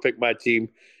by it. I'm going to pick my team,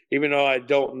 even though I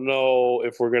don't know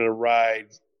if we're going to ride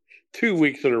 2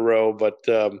 weeks in a row, but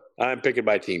I'm picking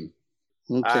my team.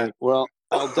 Okay, well,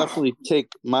 I'll definitely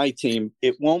take my team.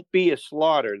 It won't be a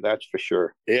slaughter, that's for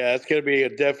sure. Yeah, it's going to be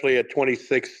definitely a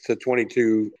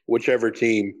 26-22, whichever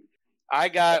team. I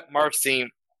got Mark's team.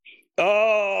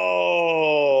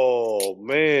 Oh,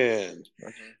 man.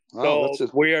 Oh, So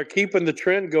we are keeping the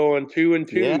trend going 2 and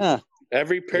 2. Yeah,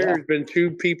 Every pair has been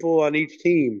 2 people on each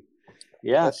team.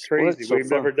 yeah. That's crazy. So We've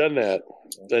far. never done that.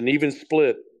 An even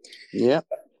split. Yeah.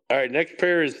 All right, next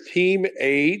pair is Team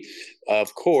 8.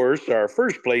 Of course, our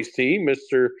first place team,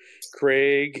 Mr.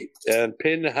 Craig and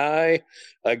Pin High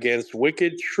against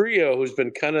Wicked Trio, who's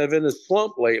been kind of in a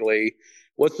slump lately.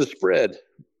 What's the spread?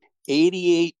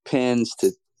 88 pins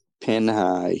to Pin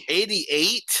High.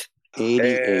 88?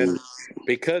 88. And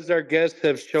because our guests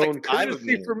have shown like 5 of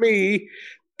courtesy me. for me,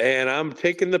 and I'm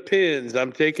taking the pins.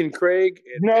 I'm taking Craig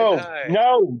and No, Pin High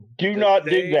no, do to not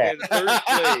stay do that. in first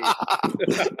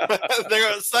place. They're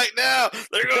going to sight now.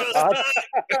 They're going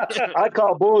to I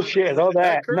call bullshit on I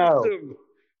that. cursed No, him.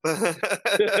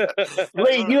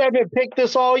 Lee, you haven't picked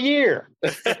this all year.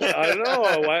 I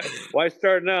know. Why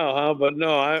start now, huh? But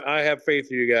no, I have faith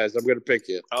in you guys. I'm going to pick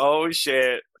you. Oh,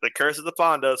 shit. The curse of the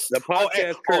Pondas. The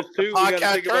podcast curse, the too. We got to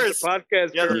podcast think about curse. the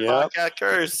podcast Yeah, the curse. podcast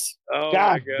curse. Oh, my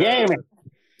God God. damn it.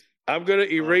 I'm going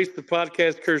to erase the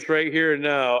podcast curse right here and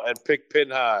now and pick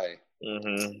Pin High.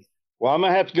 Mm-hmm. Well, I'm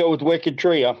gonna have to go with Wicked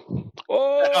Trio.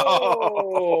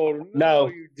 Oh, No.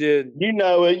 you didn't. You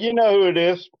know it. You know who it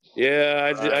is.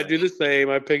 Yeah, I do the same.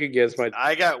 I pick against my.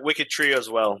 I got Wicked Trio as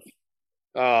well.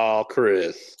 Oh,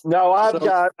 Chris. No, I've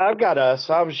got us.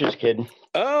 I was just kidding.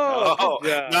 Oh, good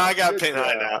job. no, I got Good Pin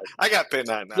High job. now. I got Pin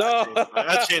High now. No.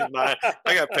 I changed mine.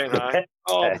 I got Pin High.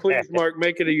 Oh, please, Mark,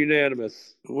 make it a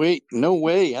unanimous. Wait, no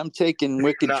way. I'm taking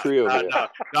Wicked Trio here. No,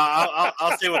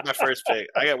 I'll stay with my first pick.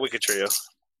 I got Wicked Trio.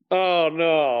 Oh,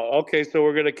 no. Okay, so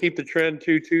we're going to keep the trend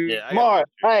 2-2. Yeah, I got Mark,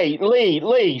 hey,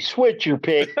 Lee, switch your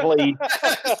pick, please.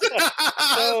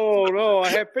 Oh, no, I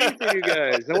have faith in you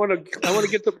guys. I want to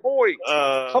get the point.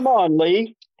 Come on,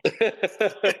 Lee.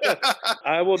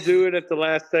 I will do it at the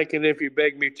last second if you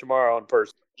beg me tomorrow in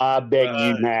person. I beg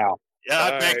you now. Yeah, I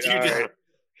All bet right, you all did. right.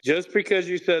 Just because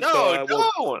you said so,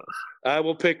 No. I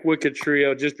will pick Wicked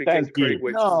Trio just because Thank you. Craig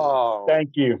Wicked. No.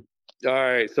 Thank you. All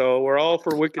right, so we're all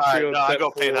for Wicked All right, Trio. no, I except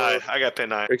go Pin for- High. I got Pin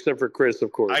High. Except for Chris,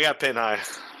 of course. I got Pin High.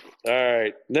 All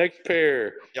right, next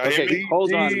pair. Y'all hear Okay, me?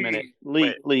 hold on a minute.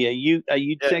 Lee, Wait. are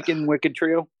you Yeah. taking Wicked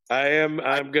Trio? I'm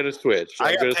going to switch. I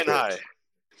I'm got gonna Pin switch. High.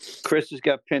 Chris has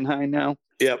got Pin High now?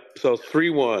 Yep, so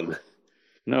 3-1.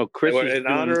 No, Chris is In doing,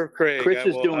 honor of Craig, Chris I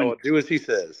is will doing- do as he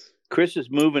says. Chris is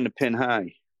moving to Pin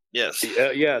High. Yes.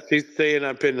 Yes, he's staying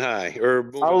on Pin High.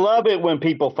 I love it when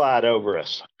people fight over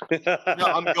us. No,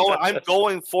 I'm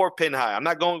going for Pin High. I'm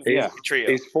not going for Yeah. Wicked Trio.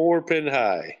 He's 4 Pin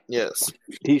High. Yes.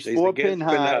 He's He's 4 against Pin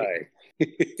High.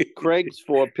 Craig's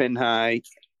 4 Pin High.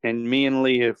 And me and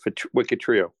Lee are for Wicked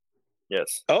Trio.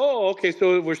 Yes. Oh, okay.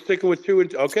 So we're sticking with 2 and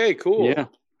 2. Okay, cool. Yeah.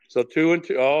 So 2 and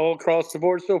 2 all across the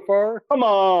board so far. Come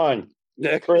on.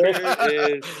 Next Chris.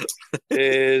 pair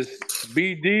is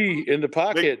BD in the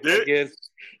pocket Big dick. against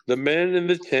the men in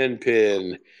the 10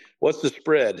 pin. What's the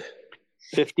spread?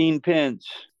 15 pins.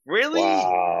 Really?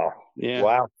 Wow, Yeah.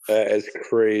 Wow. that is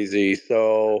crazy.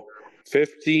 So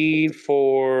 15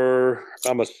 for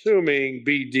I'm assuming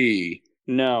BD.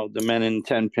 No, the men in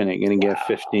 10 pin are going to get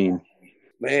 15.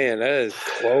 Man, that is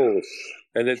close.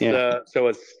 And it's Yeah. so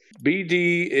it's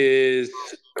BD is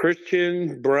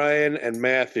Christian, Brian, and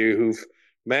Matthew.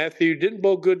 Matthew didn't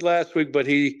bowl good last week, but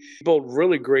he bowled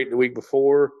really great the week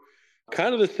before.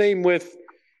 Kind of the same with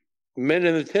men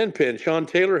in the 10 pin. Sean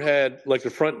Taylor had like the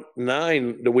front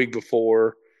 9 the week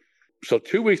before. So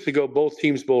 2 weeks ago, both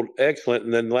teams bowled excellent,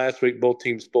 and then last week both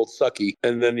teams bowled sucky.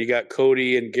 And then you got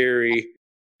Cody and Gary.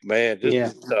 Man,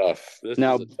 this is tough.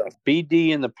 BD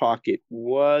in the pocket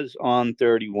was on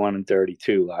 31 and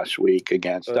 32 last week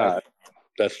against us.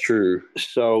 That's true.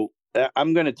 So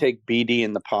I'm going to take BD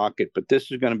in the pocket, but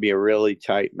this is going to be a really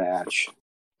tight match.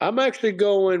 I'm actually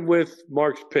going with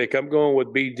Mark's pick. I'm going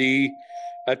with BD.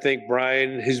 I think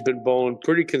Brian has been bowling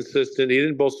pretty consistent. He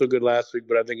didn't bowl so good last week,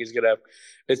 but I think he's going to have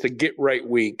 – it's a get-right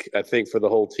week, I think, for the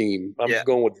whole team. I'm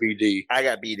going with BD. I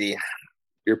got BD.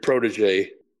 Your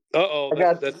protege. Uh-oh,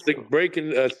 that's the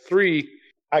breaking 3.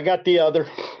 I got the other.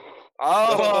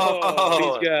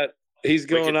 Oh, he's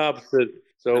going opposite.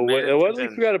 So at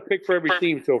least we got a pick for every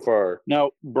team so far.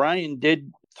 Now, Brian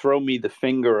did throw me the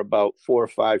finger about 4 or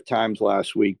 5 times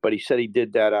last week, but he said he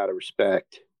did that out of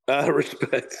respect. Out of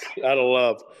respect. Out of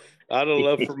love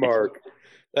for Mark.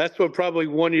 That's what probably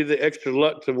won you the extra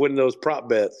luck to win those prop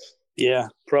bets. Yeah.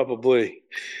 Probably.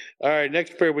 All right,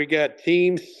 next pair we got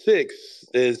Team 6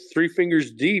 is Three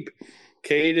Fingers Deep,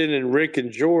 Caden and Rick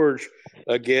and George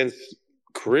against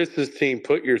Chris's team.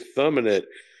 Put your thumb in it.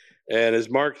 And as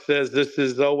Mark says, this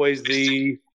is always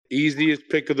the easiest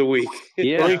pick of the week.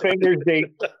 Yeah. 3 fingers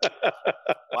deep.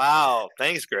 Wow.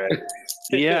 Thanks, Greg.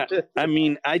 Yeah. I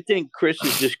mean, I think Chris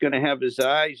is just going to have his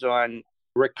eyes on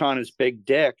Rick Connor's big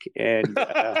dick. And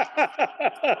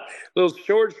those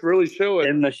shorts really show it.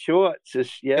 And the shorts.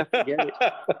 Forget it.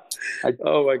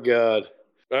 Oh, my God.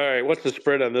 All right. What's the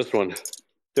spread on this one?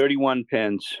 31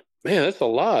 pins. Man, that's a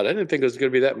lot. I didn't think it was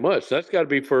going to be that much. That's got to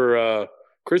be for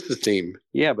Chris's team.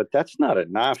 Yeah, but that's not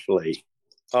enough, Lee.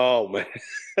 Oh, man.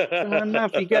 Not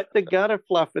enough. You got the gutter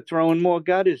fluffer throwing more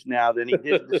gutters now than he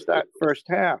did the first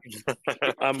half.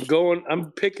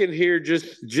 I'm picking here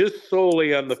just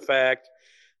solely on the fact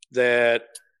that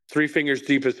Three Fingers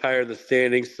Deep is higher in the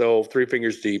standings, so Three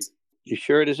Fingers Deep. You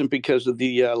sure it isn't because of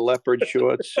the leopard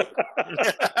shorts?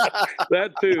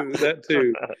 That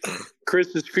too.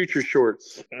 Chris's future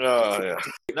shorts. Oh, yeah.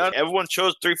 Not everyone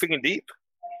chose Three Finger Deep.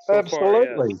 So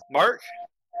Absolutely. far, yes. Mark?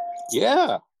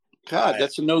 Yeah. God,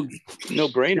 that's a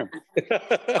no-brainer.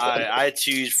 I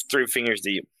choose Three Fingers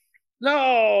Deep.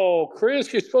 No,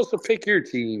 Chris, you're supposed to pick your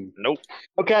team. Nope.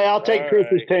 Okay, I'll take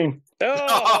Chris's team.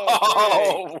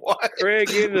 Oh, what? Craig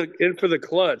in for the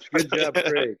clutch. Good job,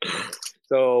 Craig.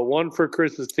 So 1 for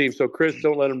Chris's team. So Chris,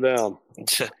 don't let him down.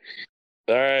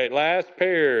 All right, last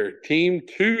pair. Team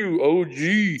 2,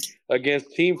 OG,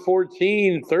 against Team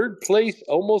 14. Third place,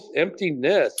 almost empty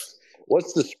nest.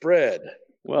 What's the spread?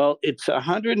 Well, it's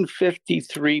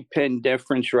 153 pin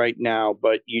difference right now,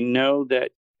 but you know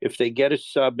that if they get a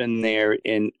sub in there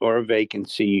or a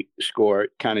vacancy score, it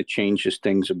kind of changes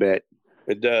things a bit.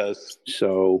 It does.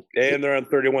 So, and they're on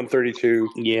 31-32.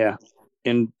 Yeah.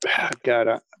 And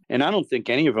God, and I don't think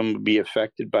any of them would be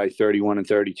affected by 31 and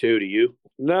 32. Do you?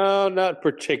 No, not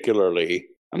particularly.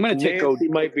 I'm going to take OG.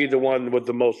 Might be the one with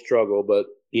the most struggle, but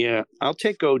yeah, I'll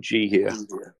take OG here.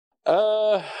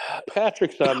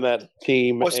 Patrick's on that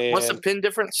team. What's the pin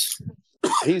difference?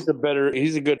 He's a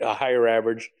higher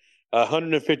average,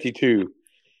 152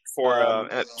 for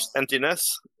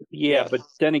emptiness. Yeah, but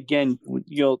then again,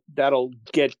 that'll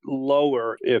get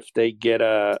lower if they get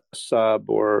a sub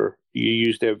or you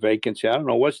use their vacancy. I don't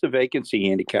know. What's the vacancy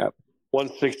handicap?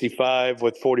 165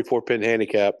 with 44 pin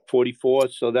handicap. 44.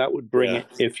 So that would bring it.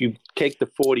 If you take the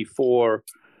 44,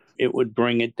 it would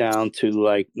bring it down to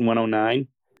like 109.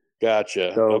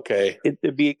 Gotcha. So okay. It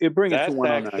bring it to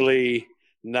 109. That's actually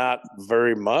not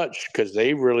very much because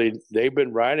they've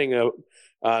been riding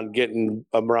on getting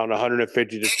around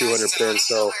 150 to 200 pins.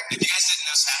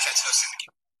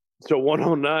 So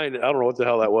 109, I don't know what the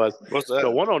hell that was. What's that? So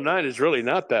 109 is really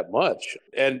not that much.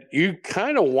 And you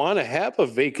kind of want to have a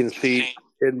vacancy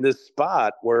in this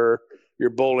spot where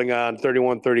you're bowling on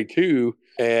 31-32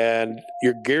 and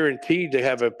you're guaranteed to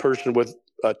have a person with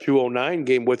a 209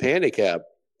 game with handicap,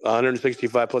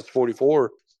 165 plus 44.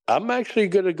 I'm actually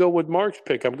going to go with Mark's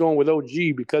pick. I'm going with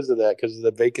OG because of that, because of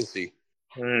the vacancy.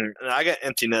 I got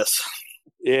emptiness.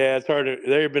 Yeah, it's hard.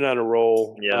 They've been on a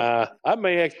roll. Yeah, I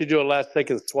may actually do a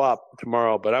last-second swap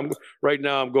tomorrow, but right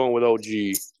now I'm going with OG.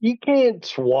 You can't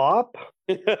swap.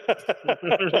 These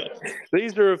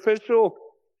are official.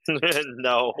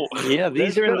 No. Yeah,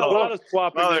 these are in the a lot of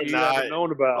swapping that you haven't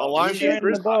known about.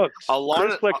 Chris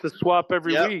likes to swap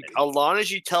every week. As long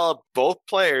as you tell both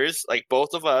players, like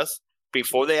both of us,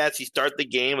 before they actually start the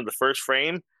game in the first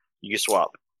frame, you can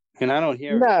swap. And I don't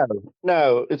hear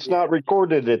No, it's not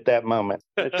recorded at that moment.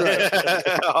 That's right.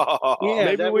 Yeah,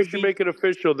 Maybe that we would should be- make it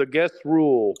official. The guest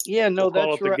rule. Yeah, no, We'll call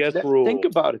that's it the right. guest rule. Think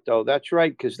about it, though. That's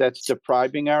right, because that's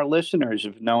depriving our listeners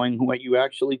of knowing what you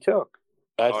actually took.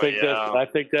 I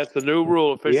think that's the new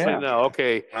rule officially Yeah. now.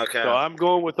 Okay. Okay. So I'm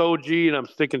going with OG and I'm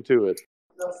sticking to it.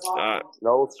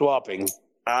 No swapping.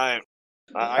 All right.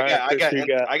 right, Chris, you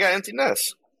got- I got empty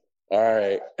nest. All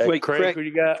right. Hey, Wait, Craig, who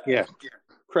you got? Yeah.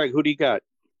 Craig, who do you got?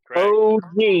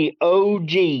 Craig.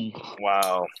 OG.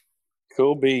 Wow.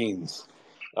 Cool beans.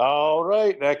 All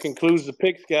right. That concludes the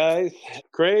picks, guys.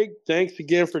 Craig, thanks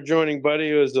again for joining, buddy.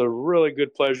 It was a really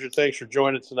good pleasure. Thanks for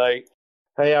joining tonight.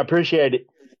 Hey, I appreciate it.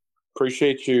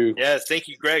 Appreciate you. Yes, thank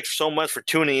you, Greg, so much for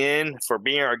tuning in, for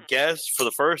being our guest for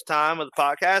the first time of the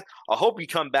podcast. I hope you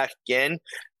come back again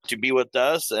to be with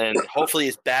us, and hopefully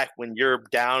it's back when you're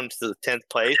down to the 10th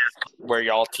place where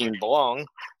y'all team belong.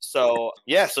 So,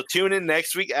 yeah, so tune in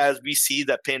next week as we see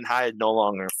that Pin High is no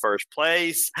longer in first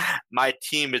place. My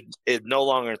team is no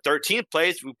longer in 13th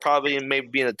place. We probably maybe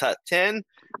be in the top 10.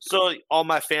 So, all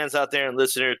my fans out there and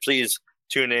listeners, please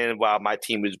tune in while my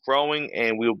team is growing,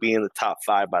 and we'll be in the top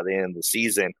 5 by the end of the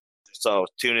season. So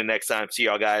tune in next time. See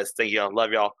y'all guys. Thank y'all.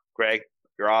 Love y'all. Greg,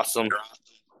 you're awesome.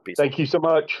 Peace. Thank you so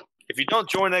much. If you don't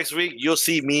join next week, you'll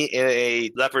see me in a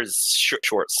leopard's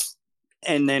shorts.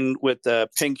 And then with the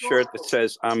pink shirt that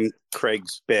says, I'm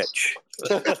Craig's bitch.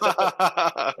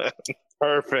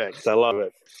 Perfect. I love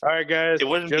it. All right, guys. It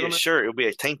wouldn't be Gentlemen. a shirt. It would be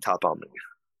a tank top on me.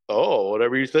 Oh,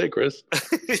 whatever you say, Chris.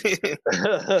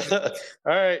 All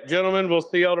right, gentlemen. We'll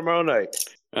see y'all tomorrow night.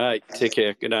 All right. Take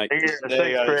care. Good night. Thanks, There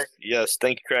you go. Craig. Yes.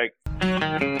 Thank you,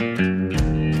 Craig.